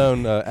might be-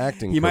 unknown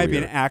acting He might be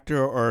an career.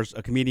 actor or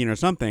a comedian or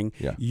something.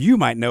 Yeah. You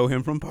might know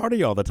him from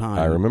Party All the Time.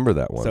 I remember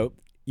that one. So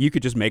you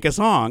could just make a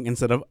song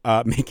instead of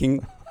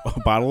making a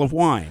bottle of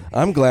wine.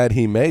 I'm glad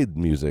he made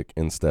music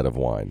instead of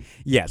wine.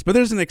 Yes, but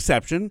there's an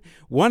exception.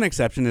 One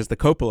exception is the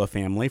Coppola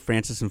family,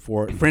 Francis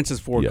Ford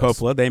Yes.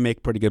 Coppola. They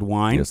make pretty good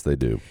wine. Yes, they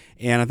do.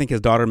 And I think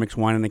his daughter makes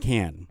wine in a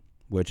can,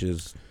 which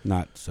is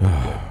not so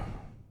good.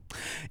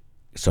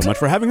 So much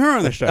for having her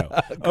on the show.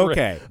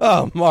 Okay.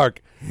 Oh,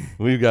 Mark,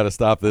 we've got to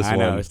stop this I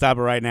one. know. Stop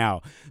it right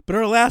now. But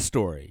our last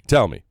story.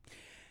 Tell me.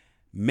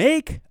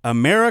 Make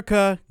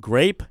America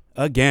Grape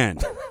Again.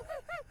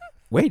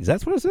 Wait,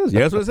 that's what it says.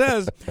 Yes, what it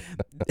says.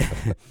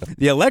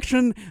 The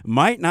election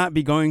might not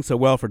be going so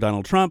well for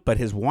Donald Trump, but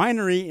his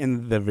winery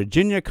in the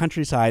Virginia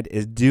countryside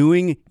is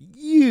doing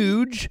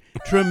huge,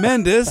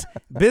 tremendous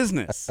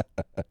business.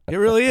 It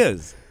really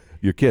is.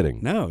 You're kidding.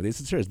 No, this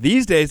is serious.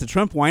 These days, the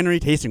Trump Winery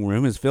tasting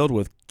room is filled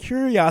with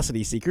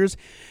curiosity seekers,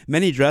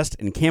 many dressed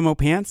in camo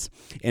pants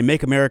and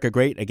Make America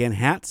Great Again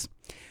hats.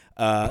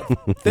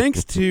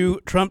 Thanks to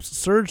Trump's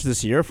surge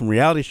this year from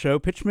reality show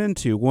pitchman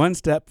to one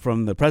step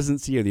from the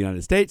presidency of the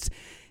United States,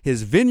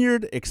 his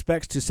vineyard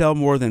expects to sell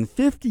more than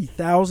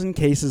 50,000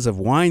 cases of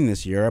wine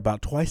this year,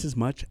 about twice as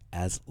much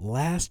as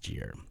last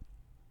year.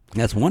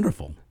 That's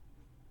wonderful.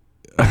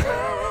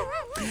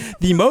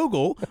 The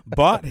mogul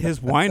bought his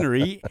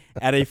winery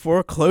at a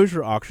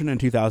foreclosure auction in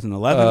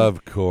 2011.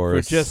 Of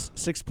course. For just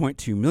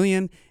 $6.2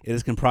 million. It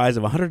is comprised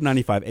of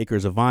 195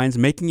 acres of vines,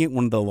 making it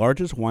one of the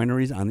largest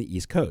wineries on the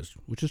East Coast,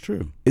 which is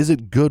true. Is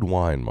it good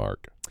wine,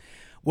 Mark?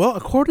 Well,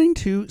 according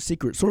to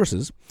secret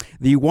sources,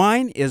 the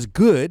wine is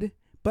good,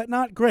 but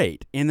not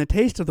great, and the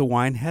taste of the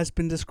wine has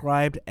been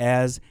described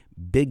as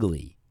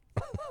bigly.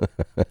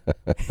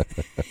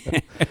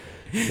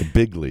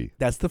 Bigly.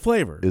 That's the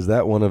flavor. Is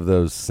that one of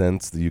those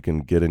scents that you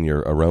can get in your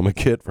aroma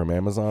kit from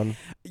Amazon?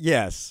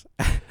 Yes.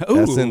 Ooh.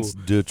 Essence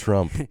de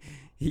Trump.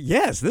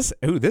 Yes. This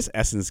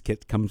Essence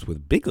kit comes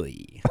with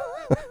bigly.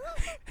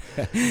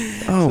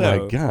 Oh, my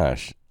So,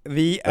 gosh.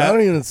 The I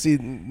don't even see.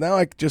 Now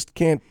I just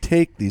can't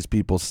take these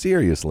people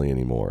seriously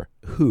anymore.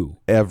 who?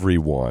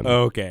 Everyone.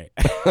 Okay.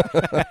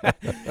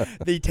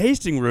 The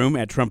tasting room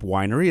at Trump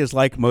Winery is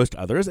like most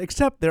others,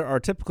 except there are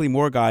typically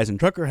more guys in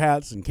trucker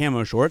hats and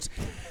camo shorts.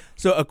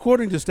 So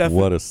according to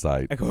What a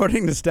sight.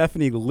 According to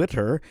Stephanie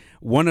Litter,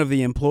 one of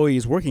the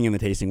employees working in the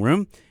tasting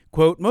room,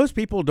 quote, most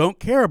people don't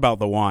care about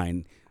the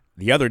wine.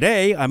 The other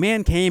day, a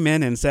man came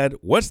in and said,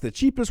 what's the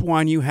cheapest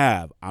wine you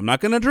have? I'm not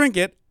going to drink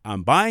it.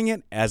 I'm buying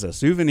it as a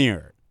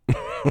souvenir.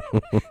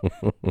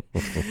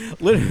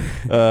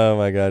 Oh,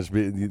 my gosh.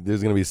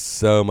 There's going to be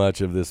so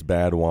much of this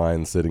bad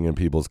wine sitting in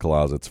people's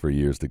closets for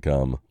years to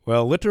come.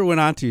 Well, Litter went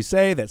on to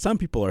say that some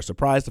people are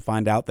surprised to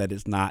find out that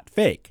it's not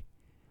fake.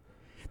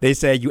 They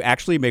say, you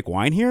actually make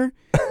wine here?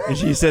 And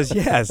she says,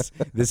 yes,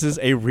 this is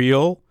a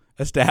real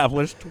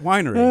established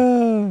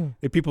winery.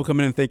 If people come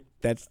in and think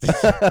that's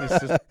just, I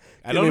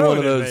Give don't me know one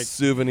of what it those is.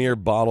 souvenir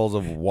bottles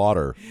of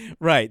water.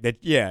 Right. That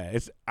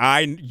it's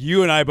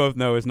you and I both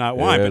know it's not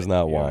wine. There's but-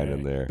 not wine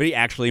in there. But he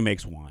actually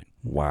makes wine.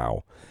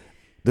 Wow.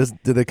 Do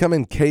they come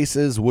in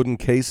cases, wooden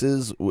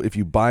cases? If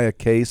you buy a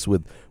case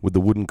with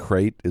the wooden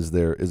crate, is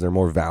there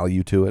more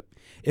value to it?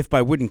 If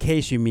by wooden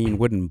case you mean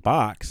wooden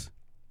box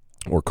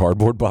Or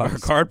cardboard or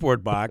box?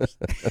 cardboard box.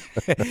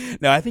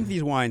 No, I think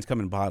these wines come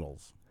in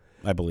bottles,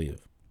 I believe.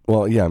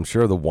 Well, yeah, I'm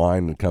sure the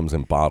wine comes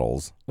in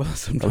bottles. Well, I'm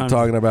sometimes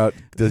talking about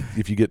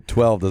if you get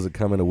 12, does it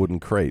come in a wooden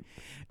crate?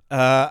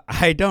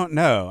 I don't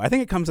know. I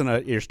think it comes in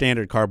your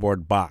standard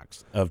cardboard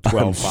box of 12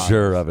 I'm bottles.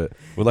 sure of it.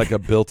 With like a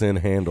built-in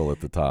handle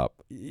at the top.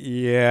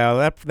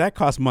 Yeah, that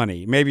costs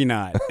money. Maybe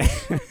not.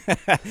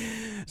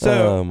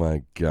 So, oh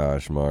my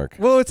gosh, Mark.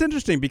 well, it's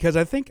interesting because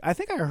I think I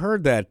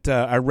heard that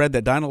I read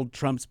that Donald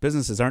Trump's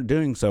businesses aren't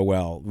doing so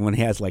well when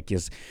he has like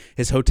his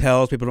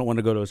hotels. People don't want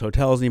to go to his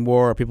hotels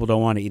anymore, or people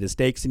don't want to eat his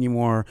steaks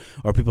anymore,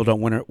 or people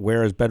don't want to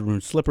wear his bedroom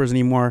slippers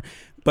anymore.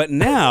 But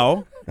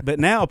now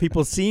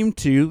people seem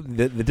to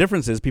the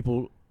difference is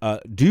people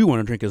do want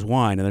to drink his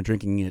wine, and they're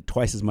drinking it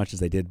twice as much as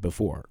they did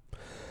before.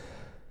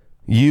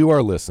 You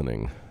are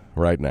listening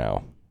right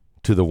now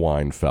to the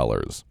Wine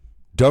Fellers.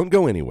 Don't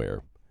go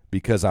anywhere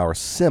because our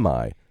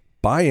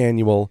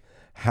semi-biannual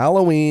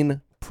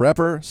Halloween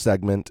prepper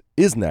segment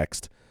is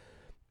next.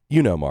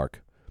 You know,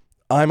 Mark,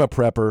 I'm a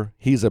prepper,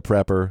 he's a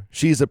prepper,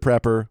 she's a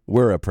prepper,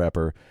 we're a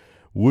prepper.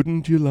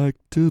 Wouldn't you like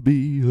to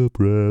be a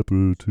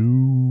prepper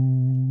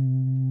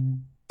too?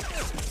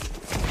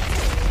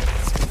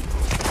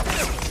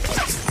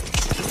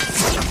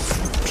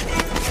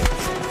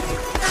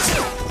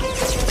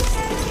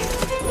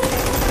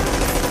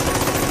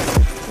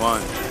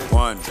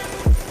 One.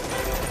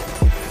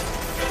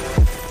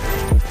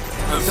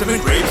 I'm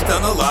Sipping grapes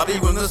down the lobby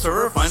when the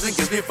server finds and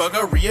gives me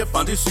fagaria,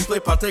 fondue, souffle,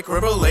 pate, creme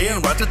brulee,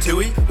 and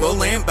ratatouille. Well,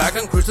 laying back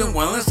on cruising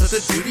wellness at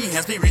the duty,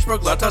 hands me Richburg,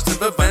 Latas, and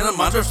Bavana,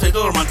 Montreux,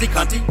 Shadle, or Monte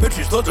Conti.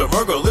 Petrus, Lojo,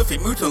 Margot, Liffey,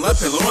 Mouton,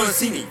 Lepin,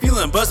 Lorenzini.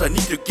 Feeling buzz, I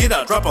need to get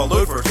out, drop a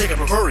load for a take up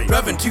a hurry.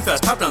 Driving too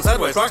fast, top down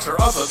sideways, rocks are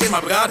off, get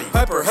my Bugatti.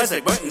 Piper,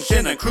 Hesek, Button,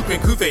 Shin, and Krupp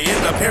and Coupe,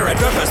 end up here. I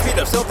drive fast, speed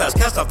up, sail past,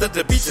 cast off the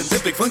beats and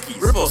dip big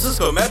funkies. Ripple,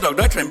 Cisco, Mad Dog,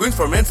 Night Train, Boons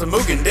for Manson,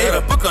 Mogan, Dave.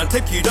 A book on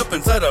tape queued up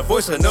inside a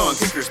voice unknown on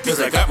kicker speakers.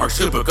 I got Mark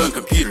Superbook on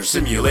computer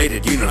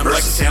simulated universe. I'm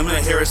like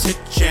Samla Harris,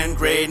 Hitch and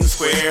Grade and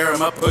Square.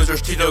 I'm a poser,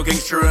 Tito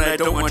gangster, and I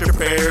don't want your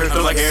prayers.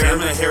 I'm like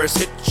Samla Harris,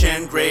 Hitch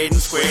and Grade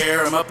and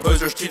Square. I'm a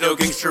poser, Tito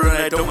gangster, and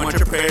I don't want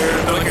your prayers.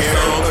 I'm like a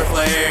solar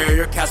flare,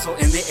 your castle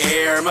in the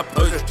air. I'm a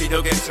poser,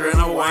 Tito gangster,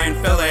 and a wine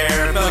fell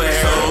air. I'm like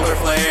a solar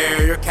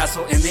flare, your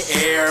castle in the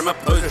air. I'm a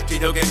poser,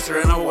 Tito gangster,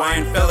 and a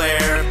wine fell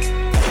air.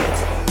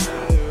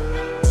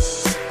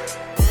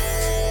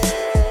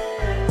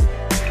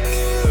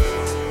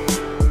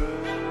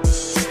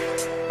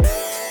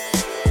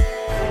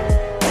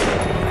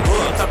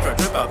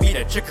 Meet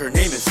a chick, her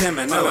name is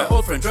Salmonella.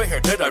 Old friend right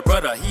here, Dead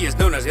brother, he is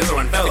known as the other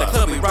one fella. In the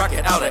club we rock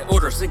it out, I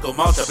order single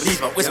malt Japanese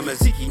malt whiskey.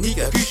 Yamazaki,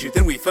 Nika, Kyushu,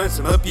 then we find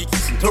some Upbeaky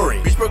Centauri.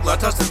 Richburg,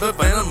 Latas, and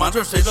Bavana,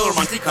 Montreux, Shadle, or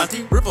Monte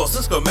Conti. Ripple,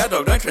 Cisco, Mad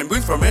Dog, Night Train,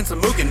 Boons for Manson,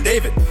 Mogan,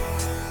 David.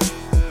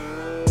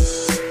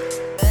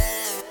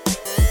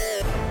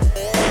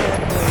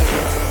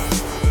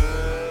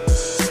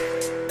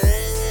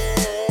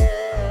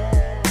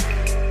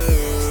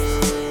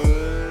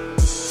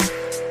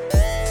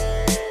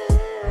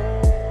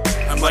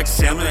 Like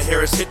Salmon,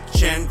 Harris, Hitch,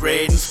 and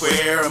Grade and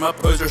Square. I'm a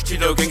poser,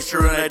 Tito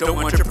gangster, and I don't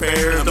want your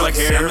prayers. I'm like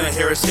Salmon,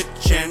 Harris,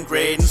 Hitch, and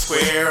Grade and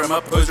Square. I'm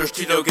a poser,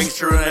 Tito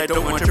gangster, and I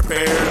don't want your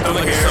prayers. I'm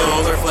like a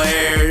solar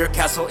flare, your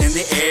castle in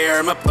the air.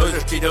 I'm a poser,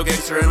 Tito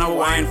gangster, and a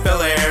wine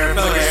fell air. I'm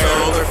like a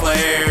solar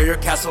flare, your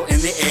castle in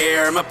the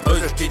air. I'm a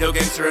poser, Tito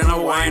gangster, and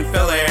a wine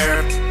fell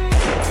air.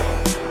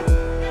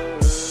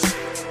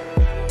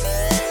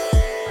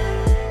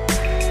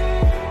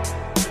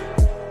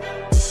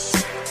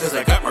 Cause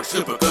I got Mark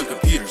Superbook on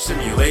computer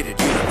simulated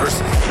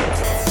universes.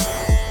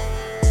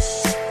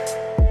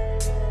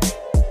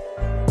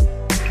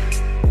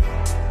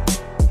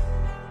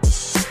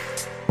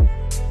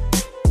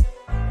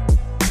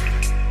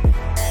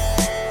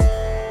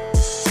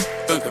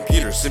 On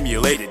computer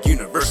simulated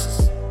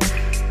universes.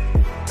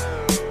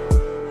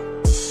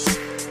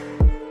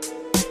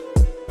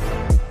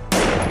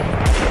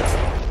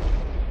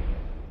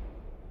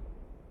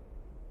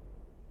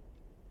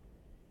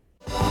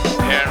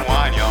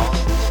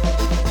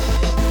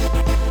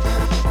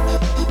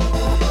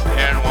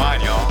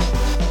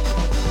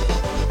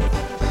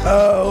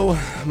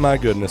 Oh, my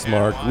goodness,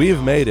 Mark.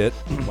 We've made it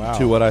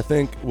to what I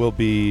think will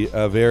be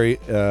a very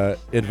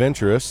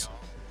adventurous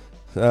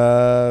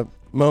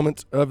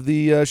moment of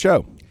the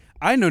show.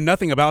 I know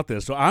nothing about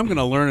this, so I'm going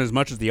to learn as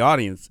much as the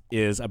audience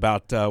is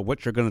about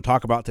what you're going to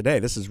talk about today.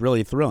 This is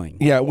really thrilling.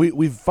 Yeah,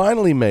 we've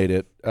finally made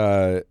it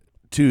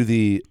to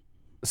the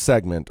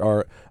segment,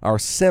 our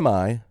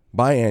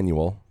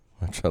semi-biannual,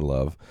 which I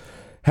love,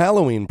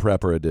 Halloween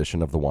Prepper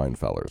edition of the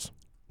Winefellers.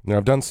 Now,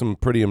 I've done some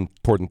pretty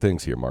important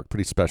things here, Mark,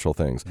 pretty special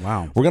things.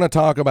 Wow. We're going to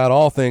talk about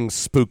all things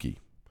spooky,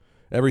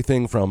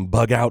 everything from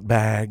bug-out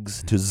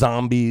bags to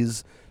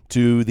zombies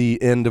to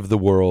the end of the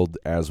world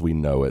as we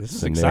know it. This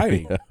is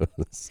exciting.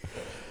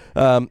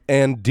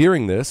 And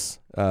during this,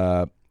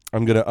 I'm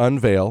going to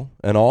unveil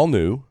an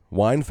all-new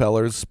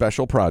Winefellers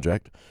special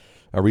project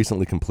I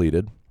recently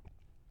completed,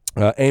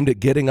 aimed at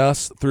getting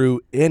us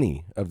through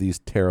any of these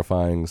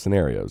terrifying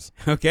scenarios.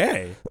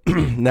 Okay.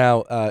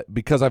 Now,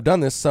 because I've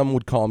done this, some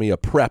would call me a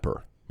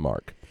prepper,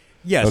 Mark.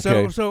 Yeah,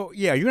 Okay. so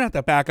yeah, you're gonna have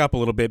to back up a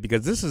little bit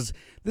because this is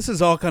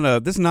all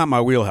this is not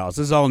my wheelhouse.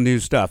 This is all new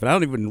stuff, and I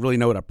don't even really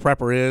know what a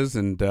prepper is.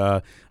 And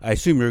I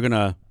assume you're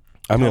gonna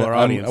tell our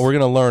audience. We're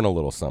gonna learn a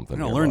little something.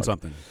 We're gonna here, learn Mark.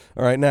 something.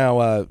 All right,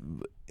 now,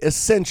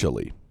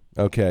 essentially,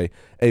 okay,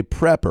 a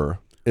prepper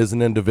is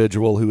an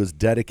individual who is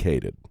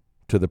dedicated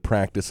to the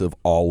practice of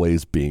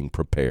always being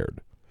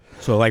prepared.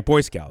 So like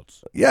Boy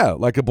Scouts. Yeah,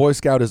 like a Boy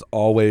Scout is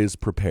always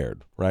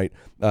prepared, right?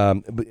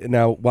 But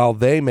now, while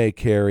they may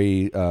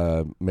carry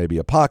maybe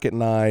a pocket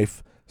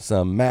knife,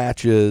 some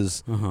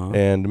matches,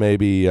 and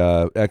maybe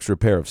extra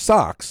pair of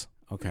socks,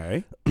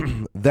 Okay.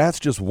 that's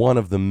just one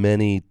of the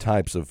many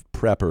types of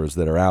preppers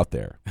that are out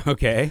there.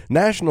 Okay.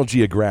 National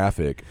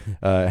Geographic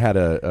had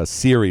a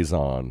series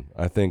on,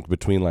 I think,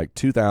 between like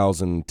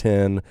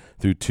 2010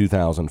 through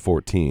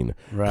 2014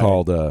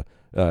 called,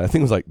 I think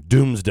it was like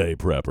Doomsday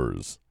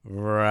Preppers.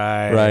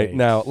 Right. Right.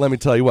 Now, let me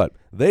tell you what.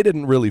 They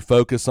didn't really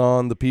focus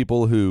on the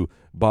people who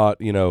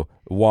bought,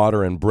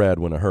 water and bread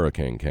when a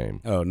hurricane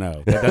came. Oh,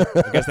 no. I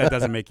guess that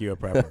doesn't make you a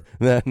prepper.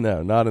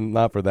 No,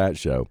 not for that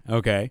show.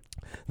 Okay.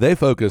 They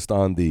focused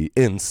on the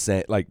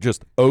insane, like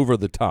just over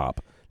the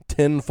top,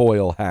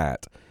 tinfoil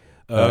hat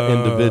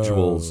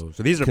individuals.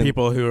 So these are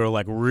people who are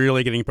like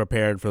really getting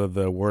prepared for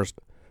the worst.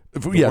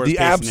 The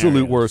absolute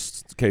scenarios.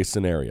 worst case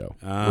scenario,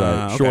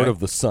 right? Okay. Short of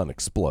the sun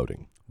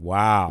exploding.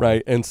 Wow.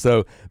 Right. And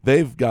so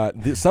they've got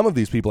some of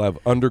these people have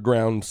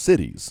underground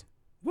cities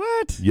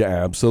What?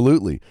 Yeah,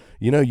 absolutely.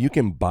 You know, you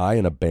can buy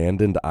an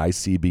abandoned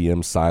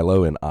ICBM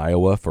silo in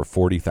Iowa for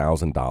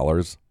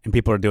 $40,000. And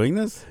people are doing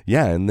this?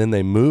 Yeah, and then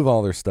they move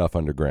all their stuff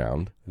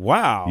underground.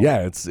 Wow.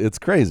 Yeah, it's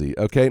crazy.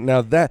 Okay,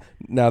 now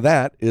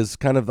that is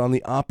kind of on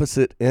the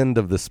opposite end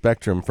of the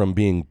spectrum from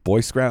being Boy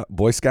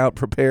Scout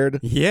prepared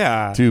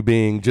Yeah. to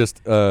being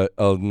just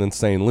an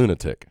insane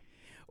lunatic.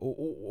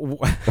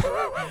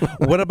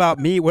 What about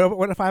me?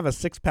 What if I have a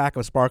 6-pack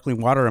of sparkling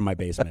water in my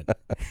basement?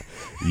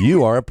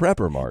 You are a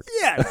prepper, Mark.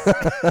 Yes.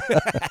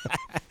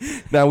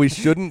 Now, we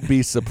shouldn't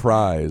be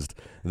surprised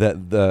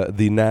that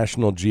the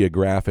National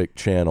Geographic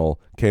Channel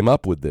came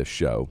up with this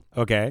show,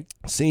 Okay.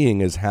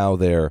 seeing as how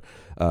their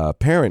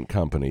parent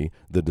company,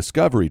 the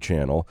Discovery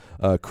Channel,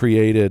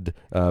 created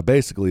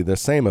basically the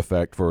same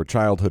effect for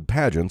childhood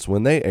pageants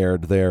when they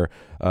aired their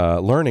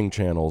Learning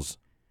Channel's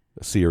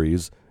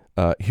series,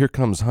 Here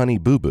Comes Honey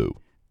Boo Boo.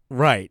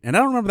 Right. And I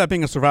don't remember that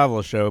being a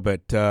survival show,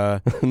 but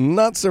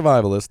Not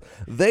survivalist.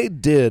 They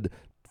did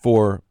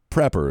for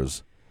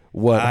preppers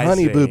what I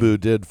Honey see. Boo Boo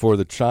did for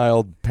the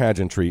child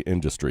pageantry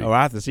industry.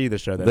 I have to see the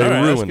show then. They All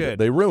right, that's ruined good. it.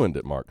 They ruined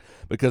it, Mark.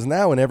 Because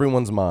now in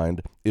everyone's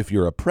mind, if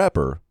you're a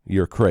prepper,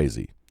 you're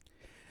crazy.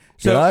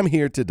 So- and I'm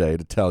here today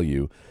to tell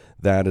you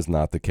that is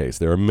not the case.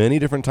 There are many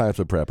different types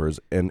of preppers,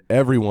 and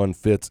everyone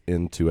fits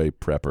into a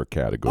prepper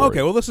category.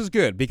 Okay, well, this is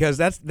good because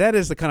that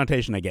is the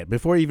connotation I get.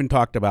 Before you even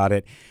talked about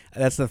it,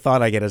 that's the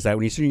thought I get is that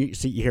when you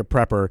hear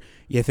prepper,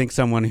 you think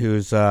someone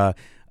who's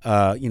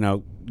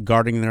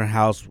guarding their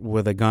house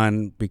with a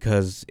gun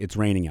because it's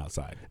raining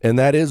outside. And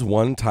that is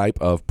one type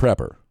of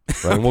prepper.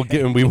 Right?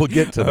 And we will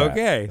get to that.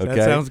 Okay, that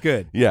sounds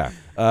good. Yeah.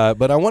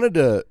 But I wanted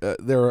to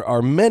there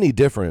are many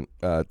different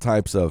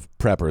types of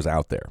preppers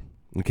out there.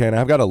 Okay, and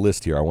I've got a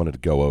list here I wanted to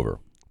go over.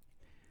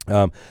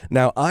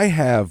 Now, I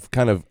have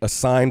kind of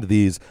assigned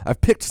these.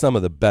 I've picked some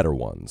of the better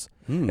ones,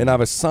 and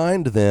I've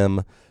assigned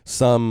them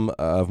some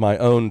of my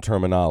own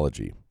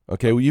terminology.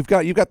 Okay, well, you've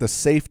got the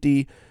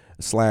safety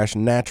 /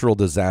 natural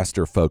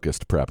disaster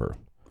focused prepper.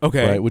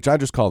 Okay. Right, which I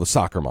just call the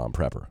soccer mom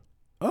prepper.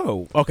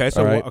 Oh, okay.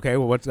 So, All right.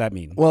 well, what's that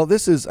mean? Well,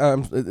 this is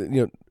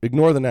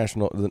ignore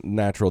the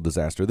natural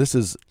disaster. This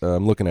is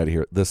I'm looking at it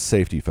here, the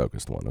safety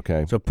focused one.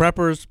 Okay. So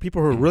preppers,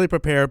 people who are really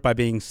prepared by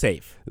being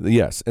safe.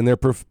 Yes, and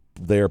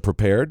they are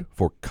prepared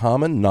for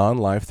common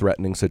non-life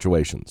threatening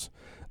situations,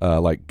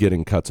 like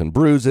getting cuts and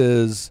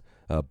bruises,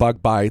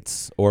 bug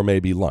bites, or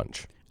maybe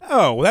lunch.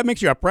 Oh, well, that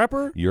makes you a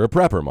prepper? You're a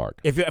prepper, Mark.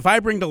 If I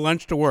bring the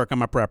lunch to work,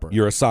 I'm a prepper.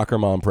 You're a soccer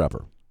mom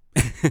prepper.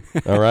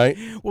 All right.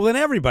 Well, then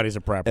everybody's a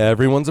prepper.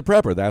 Everyone's a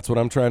prepper. That's what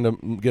I'm trying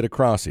to get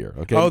across here.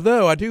 Okay.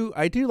 Although I do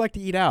like to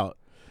eat out.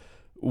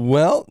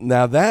 Well,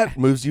 now that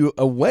moves you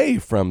away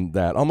from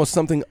that, almost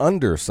something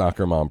under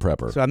soccer mom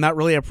prepper. So I'm not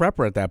really a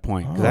prepper at that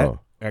point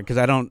because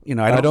I don't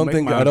I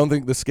don't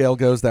think the scale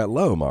goes that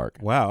low, Mark.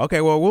 Wow.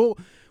 Okay. Well,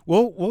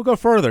 we'll go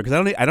further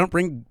because I don't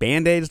bring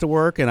Band-Aids to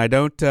work, and I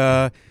don't.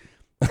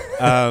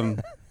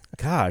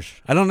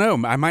 Gosh, I don't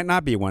know. I might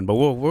not be one, but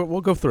we'll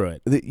go through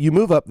it. You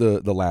move up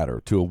the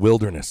ladder to a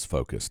wilderness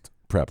focused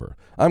prepper.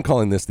 I'm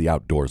calling this the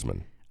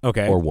outdoorsman.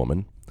 Okay. Or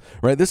woman.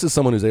 Right. This is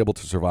someone who's able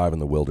to survive in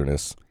the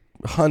wilderness.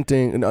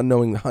 Hunting and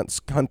knowing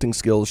hunting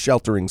skills,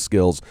 sheltering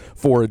skills,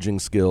 foraging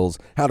skills,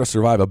 how to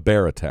survive a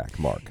bear attack,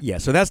 Mark. Yeah,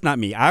 so that's not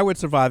me. I would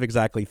survive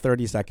exactly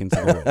 30 seconds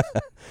in the woods.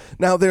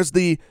 Now, there's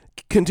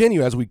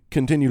as we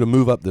continue to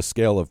move up the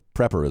scale of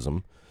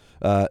prepperism,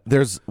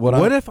 there's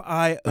What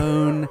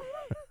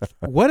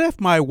if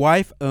my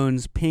wife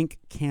owns pink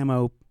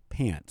camo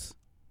pants?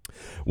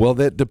 Well,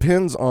 that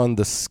depends on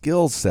the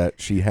skill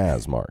set she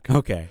has, Mark.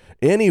 Okay.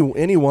 Any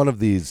one of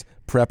these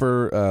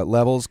prepper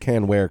levels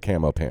can wear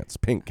camo pants,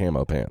 pink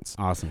camo pants.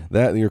 Awesome.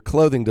 That your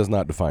clothing does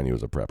not define you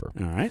as a prepper.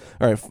 All right.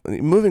 All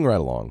right, moving right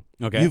along.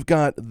 Okay. You've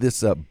got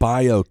this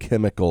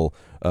biochemical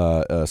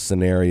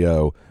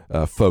scenario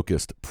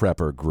focused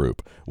prepper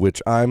group,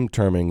 which I'm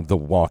terming the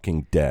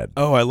Walking Dead.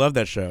 Oh, I love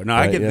that show. No,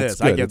 I get It's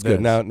this. good, I get it's this.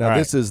 good. Now All right.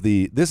 this is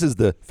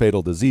the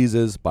fatal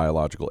diseases,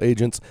 biological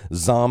agents,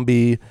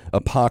 zombie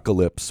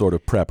apocalypse sort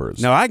of preppers.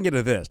 No, I can get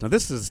to this. Now,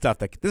 this is the stuff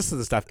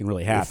that can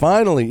really happen.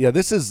 Finally, yeah,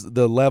 this is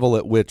the level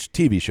at which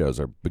TV shows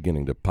are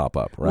beginning to pop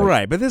up, right?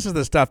 Right, but this is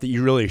the stuff that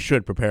you really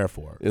should prepare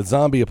for. It's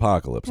zombie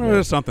apocalypse. Or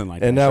man. something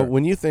like And that. now, sure.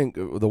 when you think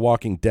the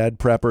Walking Dead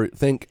prepper,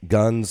 think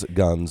guns,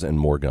 and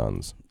more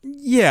guns.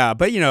 Yeah,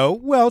 but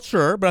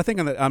sure. But I think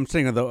I'm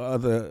saying of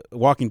the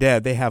Walking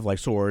Dead, they have like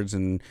swords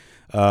and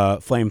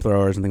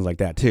flamethrowers and things like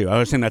that too. I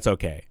was saying that's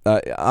okay.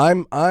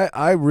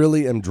 I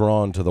really am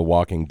drawn to the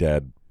Walking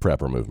Dead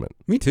prepper movement.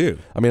 Me too.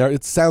 I mean,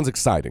 it sounds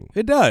exciting.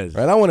 It does.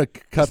 Right? I want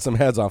to cut some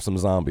heads off some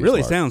zombies. Really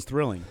Mark. sounds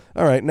thrilling.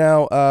 All right,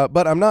 now,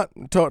 but I'm not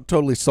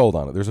totally sold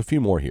on it. There's a few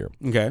more here.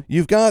 Okay.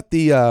 You've got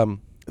the.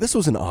 This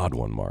was an odd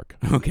one, Mark.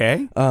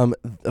 Okay.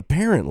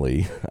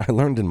 Apparently, I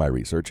learned in my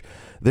research,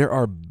 there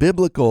are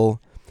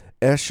biblical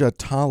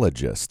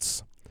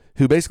eschatologists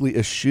who basically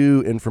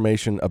eschew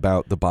information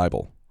about the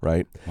Bible,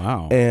 right?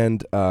 Wow.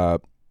 And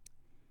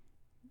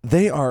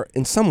they are,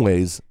 in some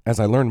ways, as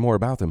I learned more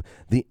about them,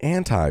 the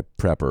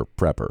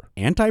anti-prepper.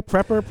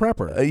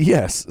 Anti-prepper.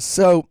 Yes.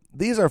 So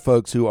these are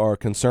folks who are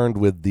concerned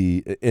with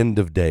the end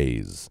of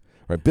days,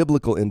 right?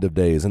 Biblical end of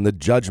days and the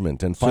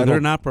judgment and final. So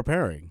they're not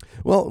preparing.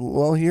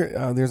 Well,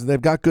 here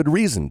they've got good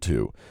reason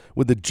to,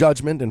 with the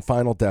judgment and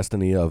final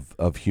destiny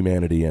of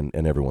humanity and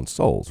everyone's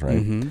souls, right?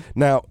 Mm-hmm.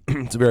 Now,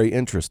 it's very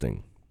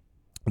interesting.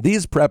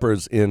 These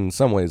preppers, in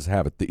some ways,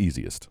 have it the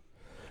easiest.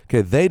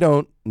 Okay, they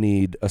don't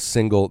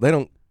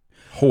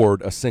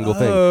hoard a single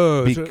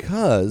thing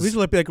because these are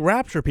like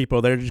rapture people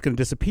that are just going to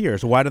disappear.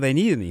 So why do they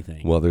need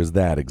anything? Well, there's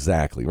that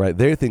exactly, right?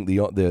 They think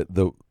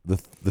the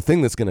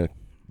thing that's going to,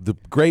 the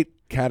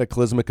great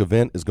cataclysmic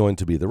event is going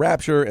to be the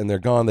rapture, and they're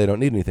gone. They don't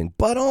need anything.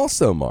 But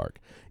also, Mark,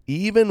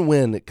 even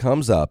when it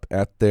comes up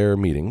at their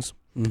meetings,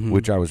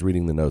 which I was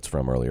reading the notes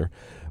from earlier,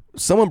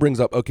 someone brings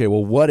up, okay,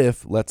 well, what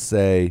if, let's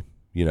say,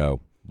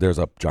 there's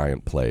a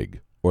giant plague,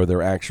 or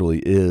there actually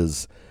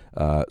is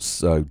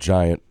a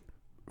giant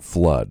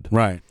flood.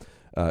 Right.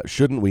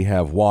 Shouldn't we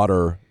have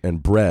water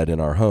and bread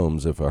in our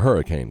homes if a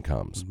hurricane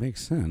comes?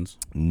 Makes sense.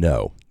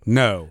 No,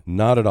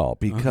 not at all.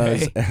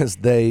 Because as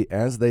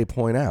they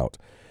point out,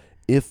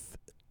 if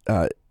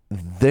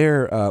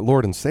their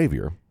Lord and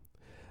Savior,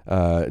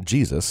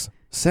 Jesus,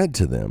 said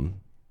to them,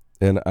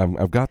 and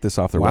I've got this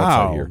off their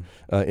website here,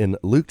 in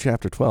Luke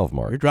chapter 12,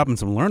 Mark. You're dropping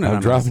some learning.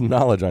 I'm dropping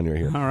knowledge on you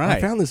here. All right.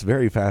 I found this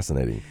very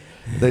fascinating.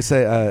 They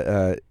say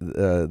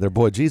their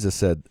boy Jesus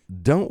said,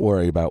 "Don't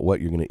worry about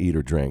what you're going to eat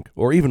or drink,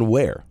 or even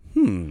wear."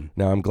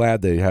 Now, I'm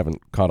glad they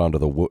haven't caught on to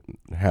the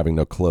having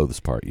no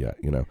clothes part yet.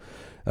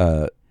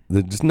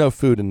 There's no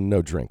food and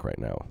no drink right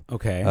now.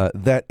 Okay.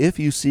 That if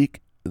you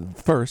seek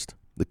first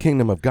the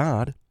kingdom of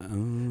God,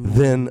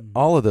 then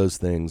all of those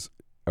things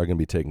are going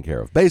to be taken care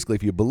of. Basically,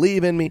 if you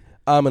believe in me,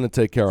 I'm going to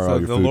take care of all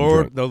your food and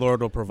drink. The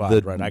Lord will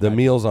provide. The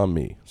meals on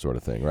me, sort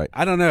of thing, right?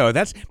 I don't know.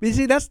 That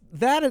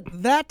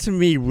to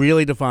me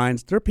really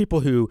defines. There are people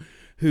who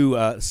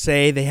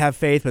say they have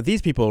faith, but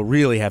these people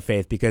really have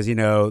faith because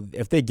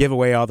if they give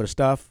away all their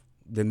stuff,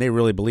 then they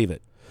really believe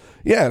it.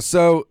 Yeah.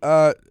 So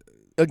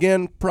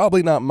again,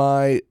 probably not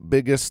my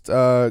biggest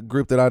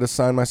group that I'd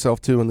assign myself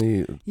to in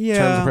the terms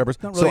of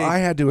preppers. Really. So I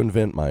had to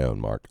invent my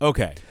own, Mark.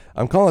 Okay.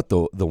 I'm calling it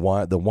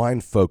the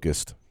wine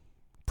focused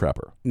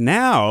prepper.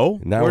 Now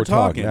we're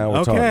talking. Now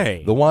we're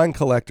talking. The wine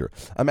collector.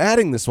 I'm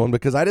adding this one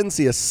because I didn't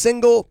see a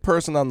single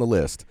person on the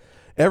list.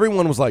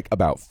 Everyone was like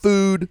about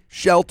food,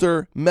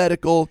 shelter,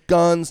 medical,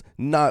 guns.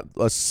 Not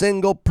a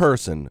single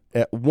person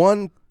at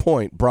one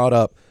point brought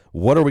up,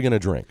 what are we going to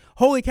drink?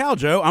 Holy cow,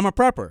 Joe, I'm a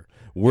prepper.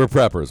 We're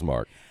preppers,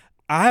 Mark.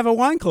 I have a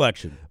wine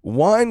collection.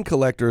 Wine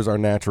collectors are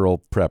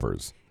natural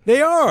preppers.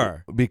 They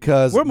are.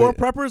 Because we're more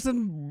preppers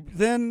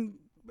than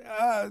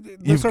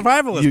the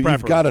survivalist preppers.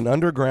 You've got an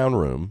underground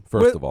room,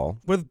 first of all,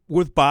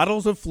 with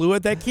bottles of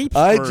fluid that keeps for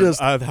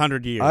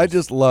 100 years. I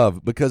just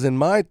love, because in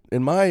my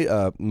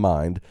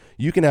mind,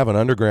 you can have an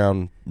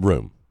underground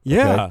room.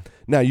 Yeah. Okay?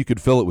 Now you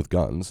could fill it with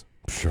guns.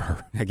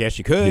 Sure. I guess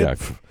you could. Yeah.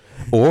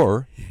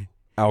 Or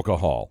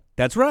alcohol.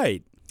 That's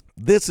right.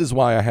 This is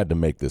why I had to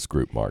make this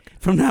group, Mark.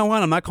 From now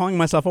on, I'm not calling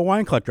myself a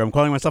wine collector. I'm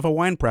calling myself a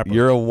wine prepper.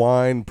 You're a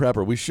wine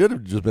prepper. We should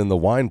have just been the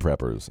wine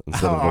preppers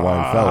instead of the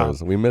wine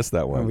fellows. We missed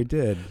that one. We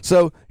did.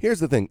 So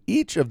here's the thing.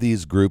 Each of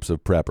these groups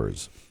of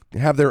preppers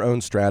have their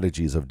own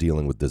strategies of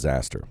dealing with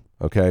disaster,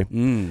 okay?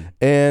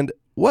 And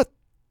what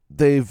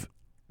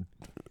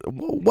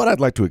I'd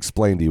like to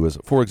explain to you is,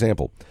 for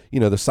example,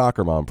 the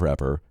soccer mom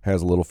prepper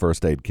has a little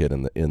first aid kit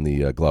in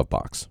the glove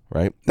box,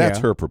 right? That's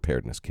her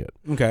preparedness kit.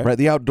 Okay. Right.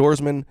 The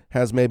outdoorsman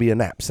has maybe a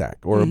knapsack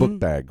or a book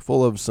bag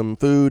full of some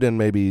food and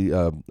maybe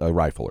a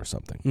rifle or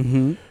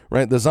something.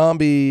 Right. The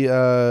zombie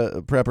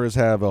preppers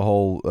have a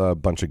whole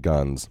bunch of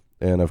guns,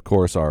 and of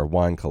course our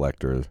wine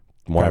collectors,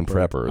 wine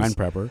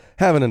preppers,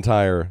 have an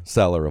entire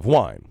cellar of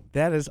wine.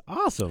 That is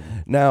awesome.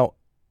 Now,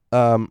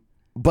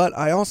 but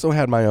I also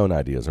had my own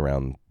ideas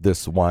around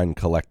this wine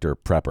collector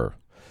prepper.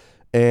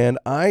 And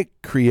I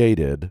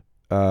created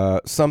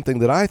something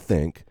that I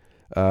think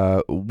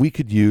we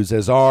could use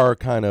as our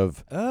kind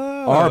of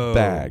our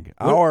bag,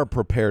 our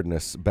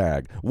preparedness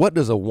bag. What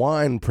does a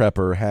wine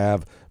prepper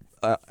have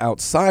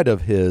outside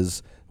of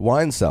his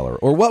wine cellar?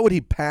 Or what would he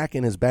pack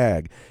in his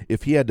bag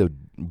if he had to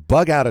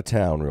bug out of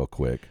town real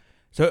quick?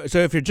 So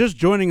if you're just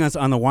joining us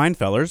on the Wine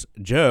Fellers,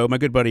 Joe, my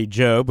good buddy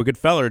Joe, my good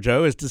feller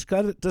Joe, is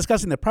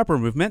discussing the prepper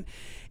movement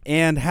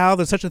and how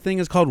there's such a thing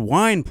as called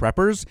wine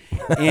preppers.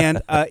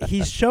 And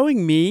he's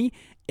showing me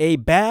a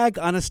bag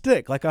on a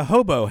stick like a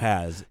hobo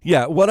has.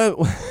 Yeah,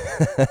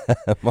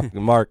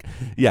 Mark,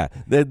 yeah,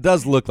 it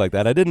does look like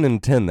that. I didn't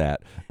intend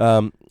that.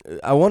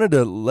 I wanted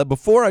to,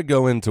 before I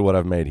go into what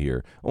I've made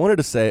here, I wanted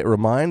to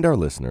remind our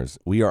listeners,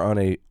 we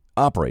are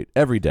operate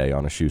every day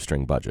on a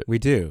shoestring budget. We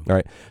do. All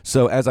right.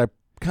 So as I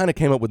kind of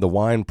came up with the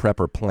wine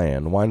prepper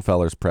plan, Wine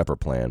Fellers prepper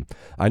plan,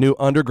 I knew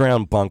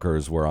underground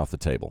bunkers were off the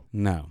table.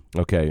 No.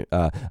 Okay.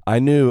 I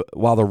knew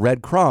while the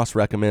Red Cross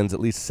recommends at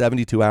least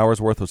 72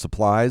 hours worth of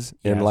supplies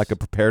in like a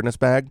preparedness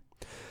bag,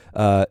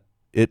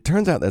 it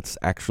turns out that's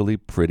actually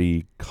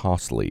pretty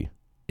costly.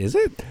 Is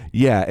it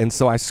Yeah, and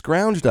so I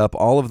scrounged up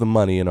all of the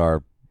money in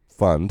our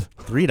fund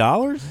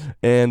 $3?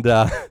 and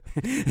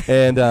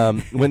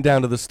went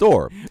down to the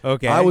store.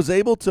 Okay. I was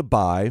able to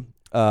buy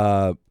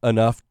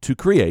enough to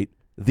create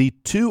the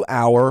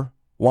 2-hour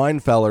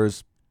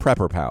Winefellers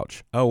prepper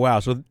pouch. Oh wow.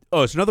 So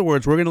in other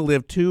words, we're going to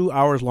live 2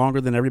 hours longer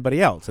than everybody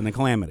else in a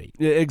calamity.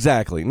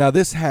 Exactly. Now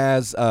this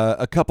has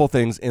a couple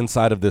things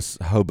inside of this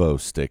hobo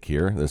stick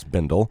here, this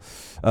bindle.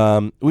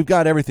 We've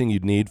got everything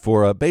you'd need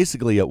for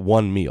basically a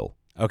one meal.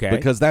 Okay.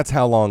 Because that's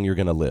how long you're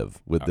going to live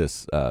with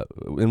this.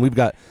 And we've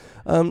got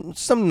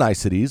some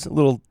niceties, a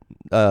little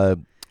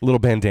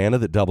bandana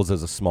that doubles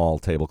as a small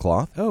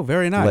tablecloth. Oh,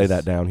 very nice. Lay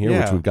that down here,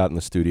 Yeah. which we've got in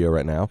the studio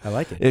right now. I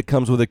like it. It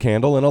comes with a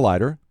candle and a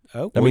lighter.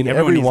 Oh, I mean, everyone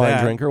every needs wine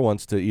that. drinker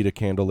wants to eat a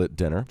candle at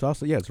dinner. It's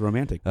also it's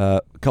romantic. A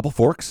couple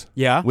forks.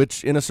 Yeah.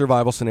 Which in a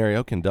survival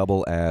scenario can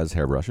double as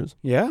hairbrushes.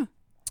 Yeah.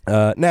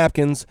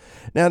 Napkins.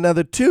 Now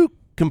the two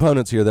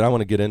components here that I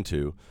want to get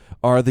into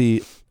are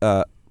the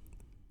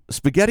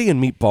spaghetti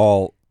and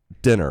meatball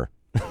dinner.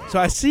 So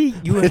I see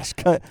you. Which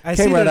came right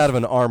there's- out of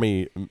an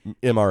Army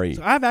MRE.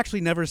 So I've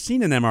actually never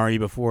seen an MRE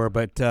before,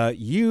 but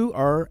you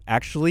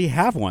actually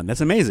have one.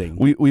 That's amazing.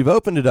 We've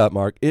opened it up,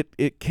 Mark.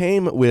 It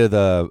came with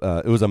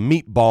it was a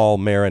meatball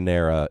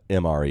marinara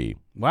MRE,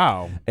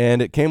 Wow. and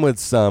it came with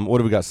some. What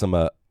do we got? Some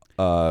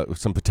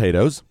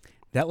potatoes,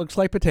 That looks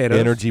like potatoes.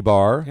 energy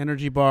bar,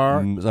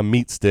 a a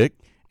meat stick,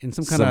 and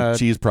some kind some of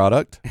cheese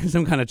product,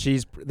 some kind of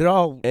cheese. They're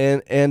all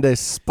and a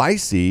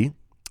spicy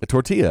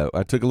tortilla.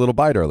 I took a little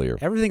bite earlier.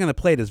 everything on the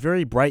plate is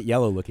very bright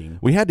yellow looking.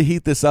 We had to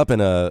heat this up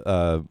in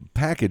a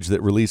package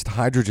that released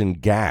hydrogen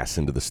gas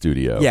into the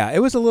studio. Yeah, it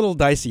was a little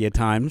dicey at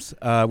times.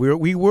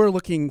 We were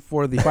looking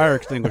for the fire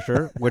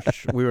extinguisher,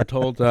 which we were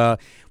told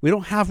we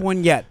don't have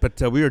one yet,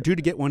 but we are due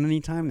to get one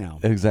any time now.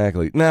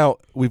 Exactly. Now,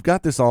 we've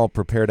got this all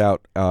prepared out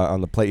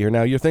on the plate here.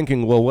 Now, you're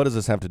thinking, well, what does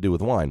this have to do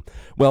with wine?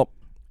 Well,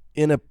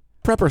 in a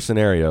prepper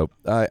scenario,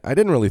 I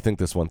didn't really think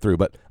this one through,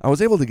 but I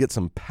was able to get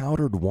some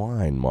powdered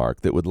wine,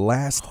 Mark, that would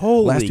last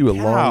you a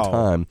long cow.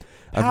 time.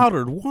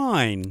 Powdered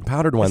wine.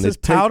 Powdered wine. This is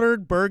They take-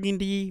 powdered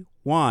Burgundy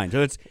wine.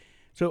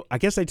 So I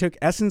guess they took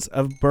essence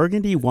of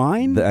Burgundy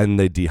wine, And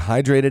they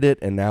dehydrated it,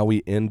 and now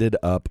we ended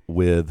up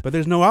with... but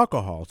there's no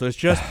alcohol, so it's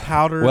just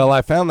powdered. Well,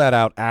 I found that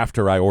out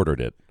after I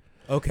ordered it.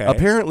 okay.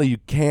 Apparently, you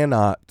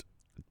cannot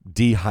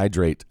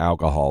dehydrate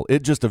alcohol.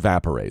 It just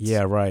evaporates.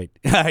 Yeah, right.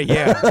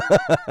 Yeah.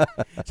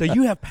 So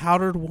you have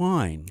powdered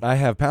wine. I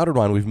have powdered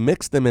wine. We've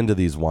mixed them into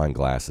these wine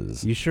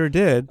glasses. You sure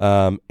did.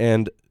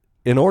 And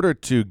in order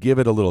to give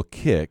it a little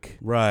kick,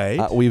 Right.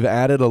 we've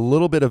added a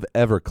little bit of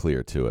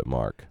Everclear to it,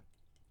 Mark.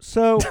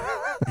 So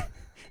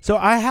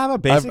I have a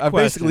basic I've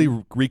question.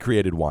 basically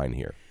recreated wine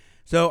here.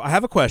 So I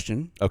have a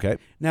question. Okay.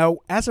 Now,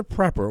 as a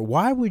prepper,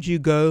 why would you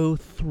go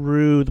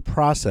through the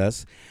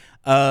process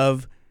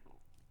of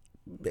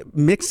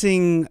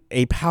mixing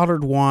a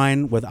powdered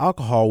wine with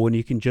alcohol when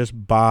you can just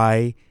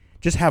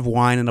have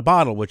wine in a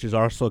bottle, which is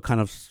also kind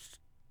of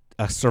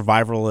a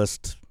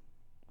survivalist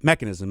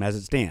mechanism as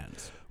it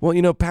stands?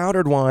 Well,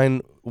 powdered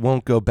wine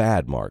won't go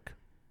bad, Mark.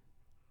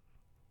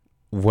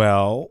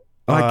 Well,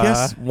 I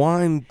guess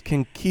wine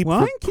can keep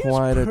wine for keeps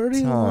quite a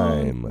pretty time.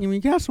 long. I mean, you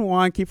got some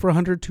wine keep for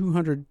 100,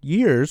 200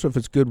 years, so if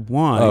it's good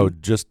wine. Oh,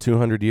 just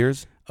 200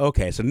 years?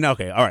 Okay,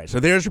 all right. So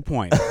there's your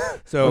point.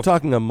 So I'm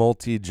talking a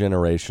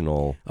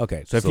multi-generational.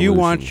 okay, so if you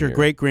want solution your here.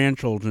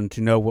 great-grandchildren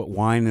to know what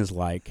wine is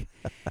like,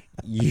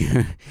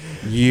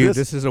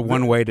 this is a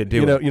one way to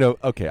do it.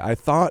 Okay, I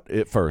thought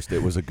at first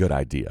it was a good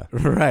idea.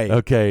 Right.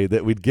 Okay,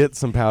 that we'd get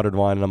some powdered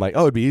wine, and I'm like,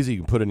 oh, it'd be easy. You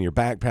can put it in your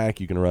backpack,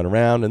 you can run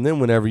around, and then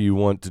whenever you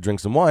want to drink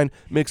some wine,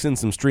 mix in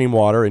some stream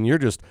water, and you're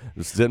just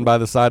sitting by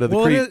the side of the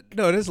Well, creek.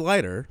 it is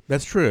lighter.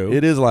 That's true.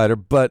 It is lighter,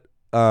 but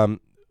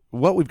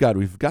what we've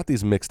got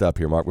these mixed up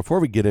here, Mark. Before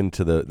we get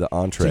into the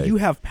entree, So you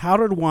have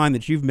powdered wine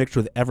that you've mixed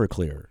with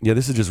Everclear. yeah,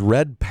 this is just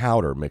red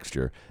powder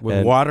mixture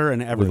With water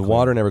and Everclear. With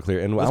water and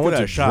Everclear, and Let's I give want that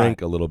to a shot.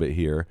 drink a little bit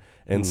here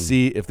and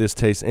see if this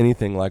tastes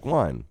anything like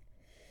wine.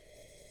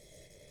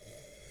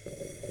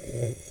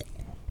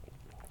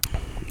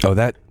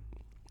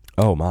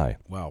 Oh my!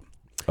 Wow.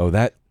 Oh,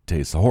 that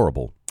tastes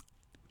horrible.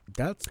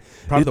 That's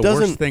probably It the worst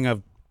doesn't- thing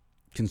I've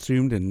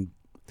consumed in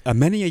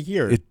many a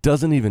year. It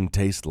doesn't even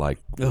taste like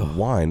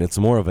wine. It's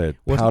more of a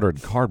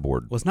powdered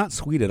cardboard. was not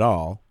sweet at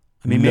all.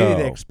 I mean, maybe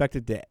they No.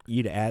 expected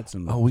you to add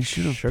some. Oh, we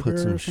should have sugar put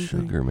some or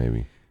something? sugar,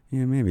 maybe.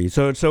 Yeah, maybe.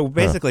 So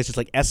basically, it's just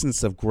like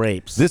essence of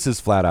grapes. This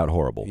is flat out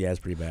horrible. yeah, it's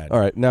pretty bad. All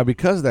right, now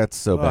because that's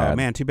so Oh bad.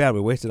 man, too bad we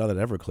wasted all that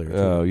Everclear. Too.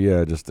 Oh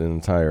yeah, just an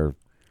entire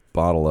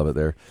bottle of it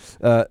there.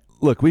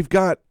 Look, we've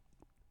got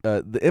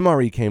the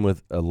MRE came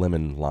with a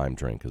lemon lime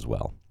drink as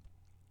well.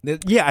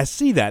 Yeah, I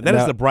see that. That is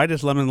Now- the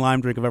brightest lemon lime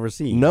drink I've ever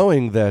seen.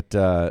 Knowing that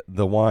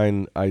the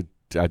wine, I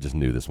just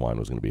knew this wine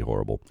was going to be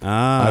horrible.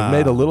 Ah. I've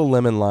made a little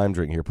lemon lime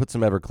drink here. Put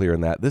some Everclear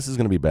in that. This is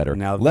going to be better.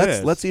 Now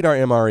let's eat our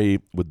MRE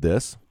with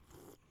this.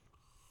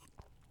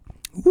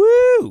 Woo!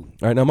 All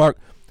right, now Mark,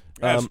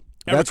 That's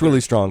that's really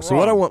strong. So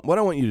what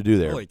I want you to do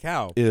there Holy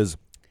cow. is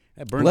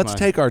That burns let's my-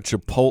 take our my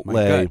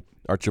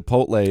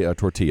Chipotle gut.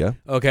 tortilla.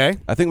 Okay.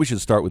 I think we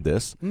should start with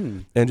this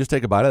Hmm. and just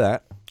take a bite of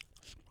that.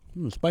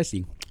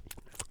 Spicy.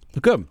 It's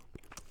good.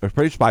 It's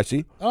pretty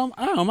spicy. I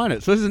don't mind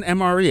it. So this is an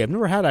MRE. I've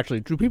never had actually.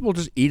 Do people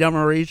just eat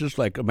MREs just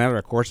like a matter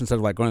of course instead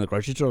of like going to the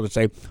grocery store to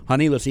say,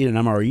 honey, let's eat an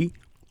MRE?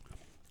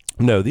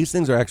 No, these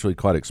things are actually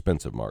quite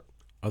expensive, Mark.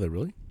 Are they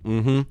really?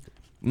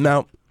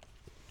 Now,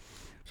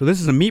 So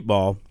this is a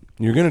meatball.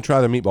 you're going to try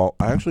the meatball.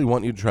 I actually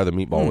want you to try the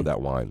meatball with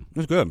that wine.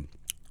 It's good.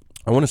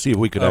 I want to see if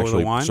we could with the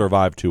actually wine?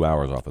 survive 2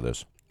 hours off of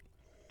this.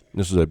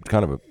 This is a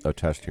kind of a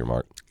test here,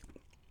 Mark.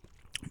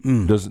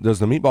 Does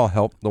the meatball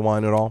help the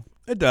wine at all?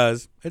 It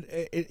does.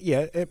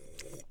 Yeah,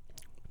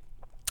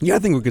 I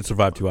think we could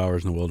survive 2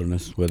 hours in the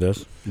wilderness with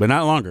this, but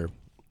not longer.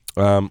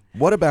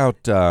 What about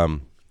So,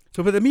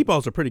 but the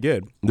meatballs are pretty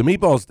good. the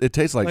meatballs? It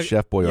tastes like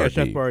Chef Boyardee. Yeah,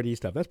 Chef Boyardee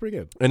stuff. That's pretty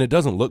good. And it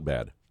doesn't look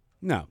bad.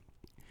 No.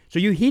 So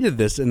you heated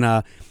this in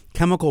a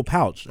chemical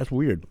pouch. That's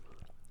weird.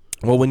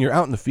 Well, when you're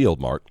out in the field,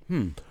 Mark,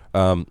 you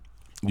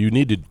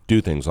need to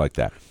do things like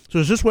that. So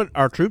is this what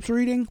our troops are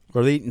eating,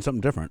 or are they eating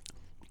something different?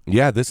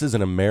 Yeah, this is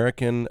an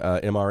American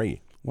MRE.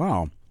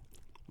 Wow.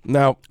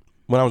 Now,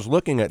 when I was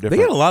looking at They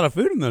different... get a lot of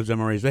food in those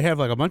MREs. They have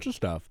like a bunch of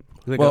stuff.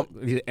 They Well-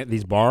 got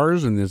these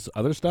bars and this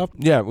other stuff.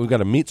 Yeah, we've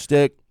got a meat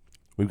stick.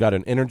 We've got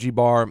an energy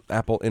bar,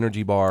 Apple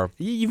energy bar.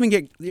 You even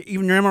your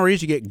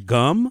MREs, you get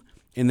gum,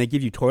 and they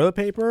give you toilet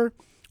paper,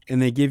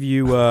 and they give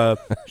you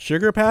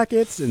sugar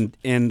packets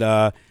and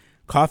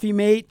Coffee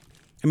Mate.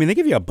 I mean, they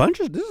give you a bunch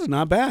of. This is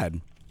not bad.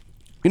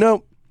 You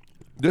know,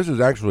 this is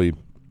actually...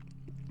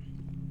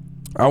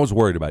 I was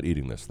worried about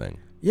eating this thing.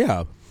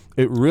 Yeah.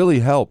 It really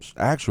helps,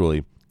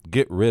 actually,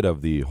 get rid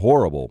of the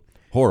horrible,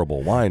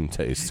 horrible wine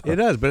taste. It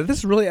does, but this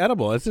is really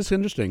edible. It's just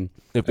interesting.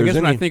 If I guess there's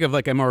when I any- think of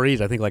like MREs,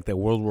 I think like the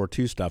World War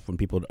II stuff when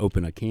people would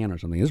open a can or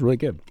something. It's really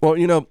good. Well,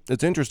 you know,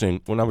 it's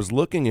interesting. When I was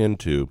looking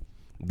into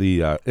the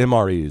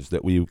MREs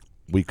that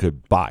we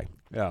could buy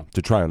Yeah.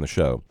 to try on the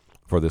show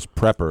for this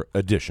prepper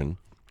edition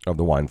of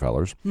the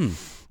Winefellers,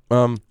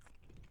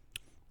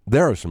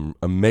 there are some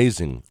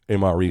amazing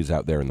MREs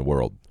out there in the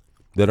world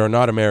that are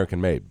not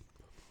American-made.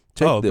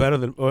 Take Better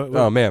than.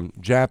 Oh, man.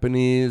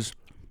 Japanese,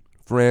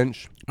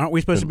 French, Aren't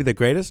we supposed to be the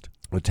greatest?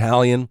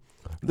 Italian.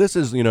 This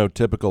is,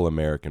 typical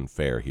American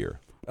fare here.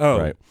 Oh,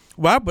 Right.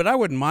 Well, but I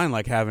wouldn't mind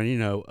like having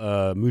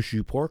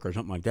mushu pork or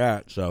something like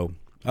that. So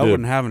I Dude.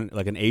 wouldn't have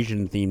like an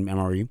Asian themed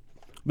MRE.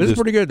 But This- it's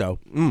pretty good though.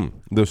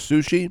 The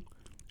sushi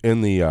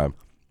in the...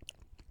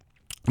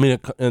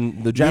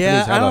 and the Japanese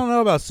Yeah, I have don't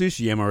know about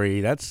sushi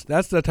MRE.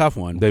 That's the tough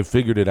one. They've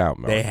figured it out,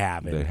 Mark. They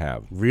have it. They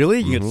have. Really?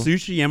 You get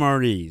sushi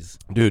MREs.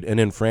 Dude, and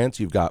in France,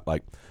 you've got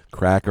like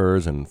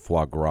crackers and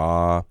foie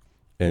gras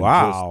and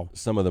Wow.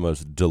 just some of the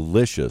most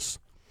delicious.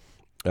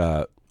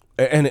 And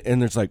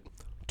there's like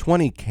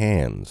 20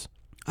 cans.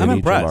 I'm in each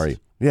impressed. MRE.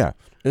 Yeah,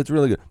 it's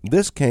really good.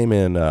 This came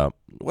in.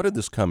 What did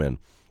this come in?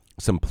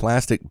 Some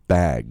plastic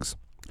bags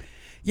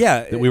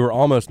Yeah. that we were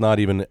almost not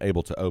even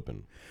able to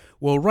open.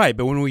 Well, right,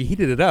 but when we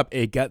heated it up,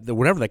 it got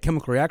whatever the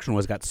chemical reaction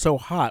was got so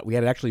hot we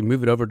had to actually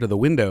move it over to the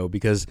window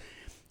because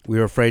we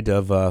were afraid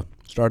of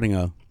starting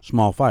a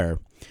small fire.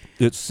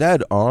 It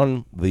said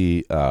on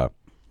the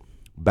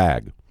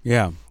bag,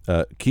 Yeah.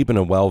 keep in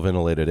a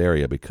well-ventilated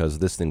area because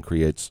this thing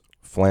creates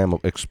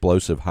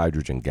explosive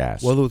hydrogen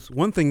gas. Well, there's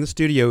one thing the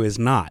studio is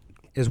not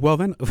is well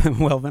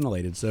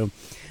ventilated. So,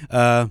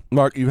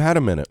 Mark, you had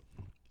a minute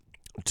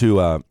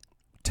to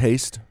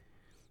taste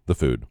the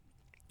food,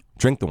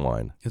 drink the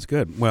wine. it's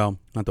good. Well,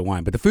 not the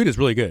wine, but the food is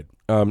really good.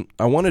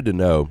 I wanted to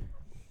know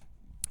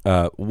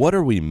what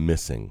are we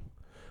missing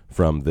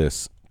from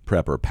this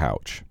prepper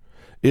pouch?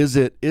 Is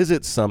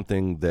it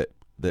something that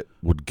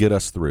would get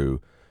us through?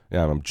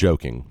 I'm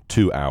joking.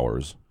 2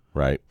 hours,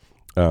 right?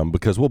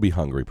 Because we'll be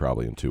hungry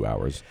probably in 2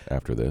 hours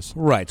after this.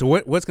 Right. So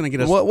what's going to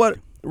get us? What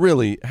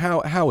really?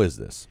 How is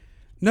this?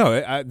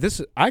 No,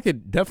 I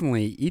could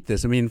definitely eat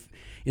this. I mean,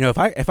 if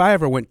I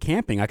ever went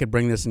camping, I could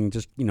bring this and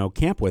just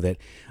camp with it.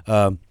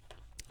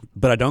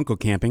 But I don't go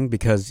camping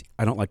because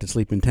I don't like to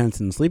sleep in tents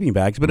and sleeping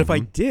bags. But if I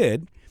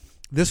did,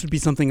 this would be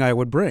something I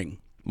would bring.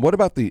 What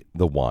about the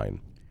wine?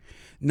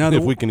 No,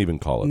 If we can even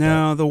call it that.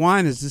 no, the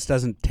wine just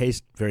doesn't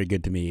taste very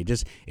good to me.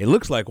 It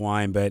looks like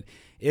wine, but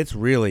it's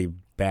really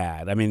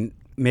bad. I mean,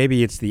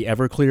 maybe it's the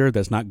Everclear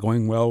that's not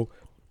going well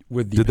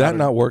with the. Did that powdered-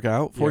 not work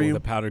out for with you? the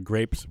powdered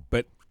grapes?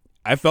 But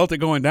I felt it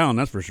going down.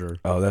 That's for sure.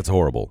 Oh, that's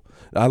horrible.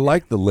 I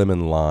like the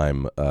lemon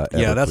lime.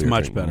 Yeah, that's Everclear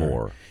much drink better.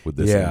 more with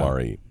this Yeah.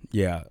 MRE.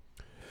 Yeah.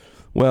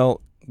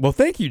 Well, Well,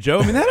 thank you, Joe.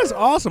 I mean, that is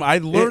awesome. I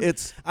learned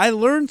it's- I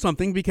learned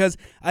something because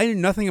I knew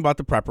nothing about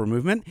the prepper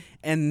movement,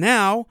 and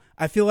now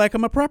I feel like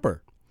I'm a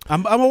prepper.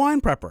 I'm a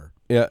wine prepper.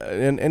 yeah,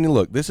 and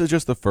look, this is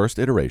just the first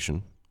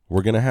iteration.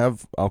 We're gonna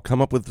have. I'll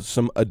come up with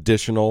some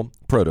additional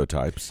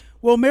prototypes.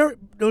 Well,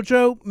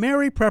 Joe,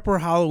 Merry Prepper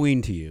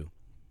Halloween to you.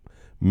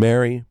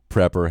 Merry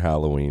Prepper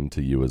Halloween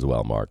to you as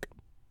well, Mark.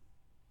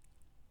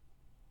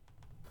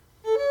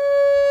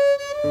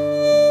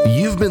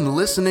 You've been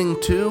listening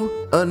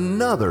to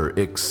another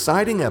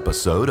exciting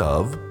episode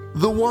of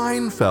The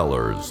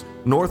Winefellers,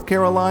 North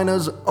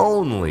Carolina's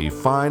only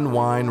fine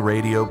wine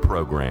radio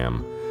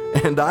program.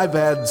 And I've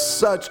had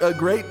such a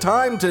great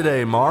time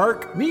today,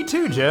 Mark. Me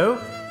too, Joe.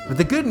 But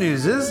the good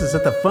news is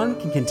that the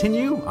fun can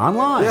continue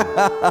online.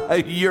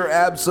 You're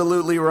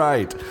absolutely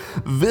right.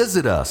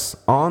 Visit us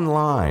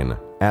online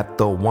at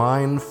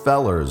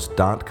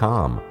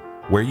thewinefellers.com,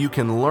 where you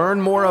can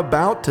learn more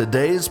about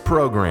today's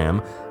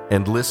program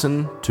and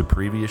listen to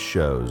previous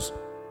shows.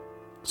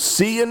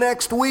 See you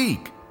next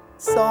week.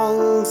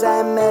 Songs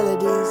and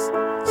melodies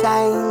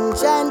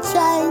change and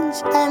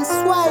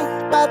sway,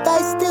 but they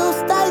still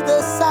stay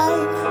the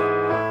same.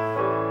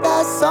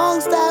 The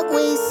songs that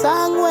we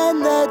sang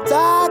when the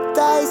dark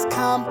days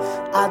come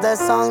are the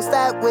songs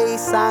that we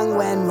sang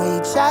when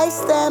we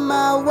chased them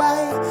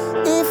away.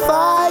 If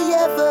I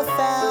ever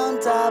found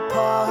a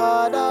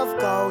pot of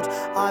gold,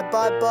 I'd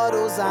buy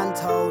bottles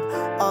untold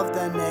of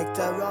the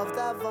nectar of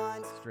the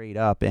vine. Straight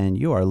up, and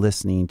you are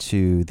listening to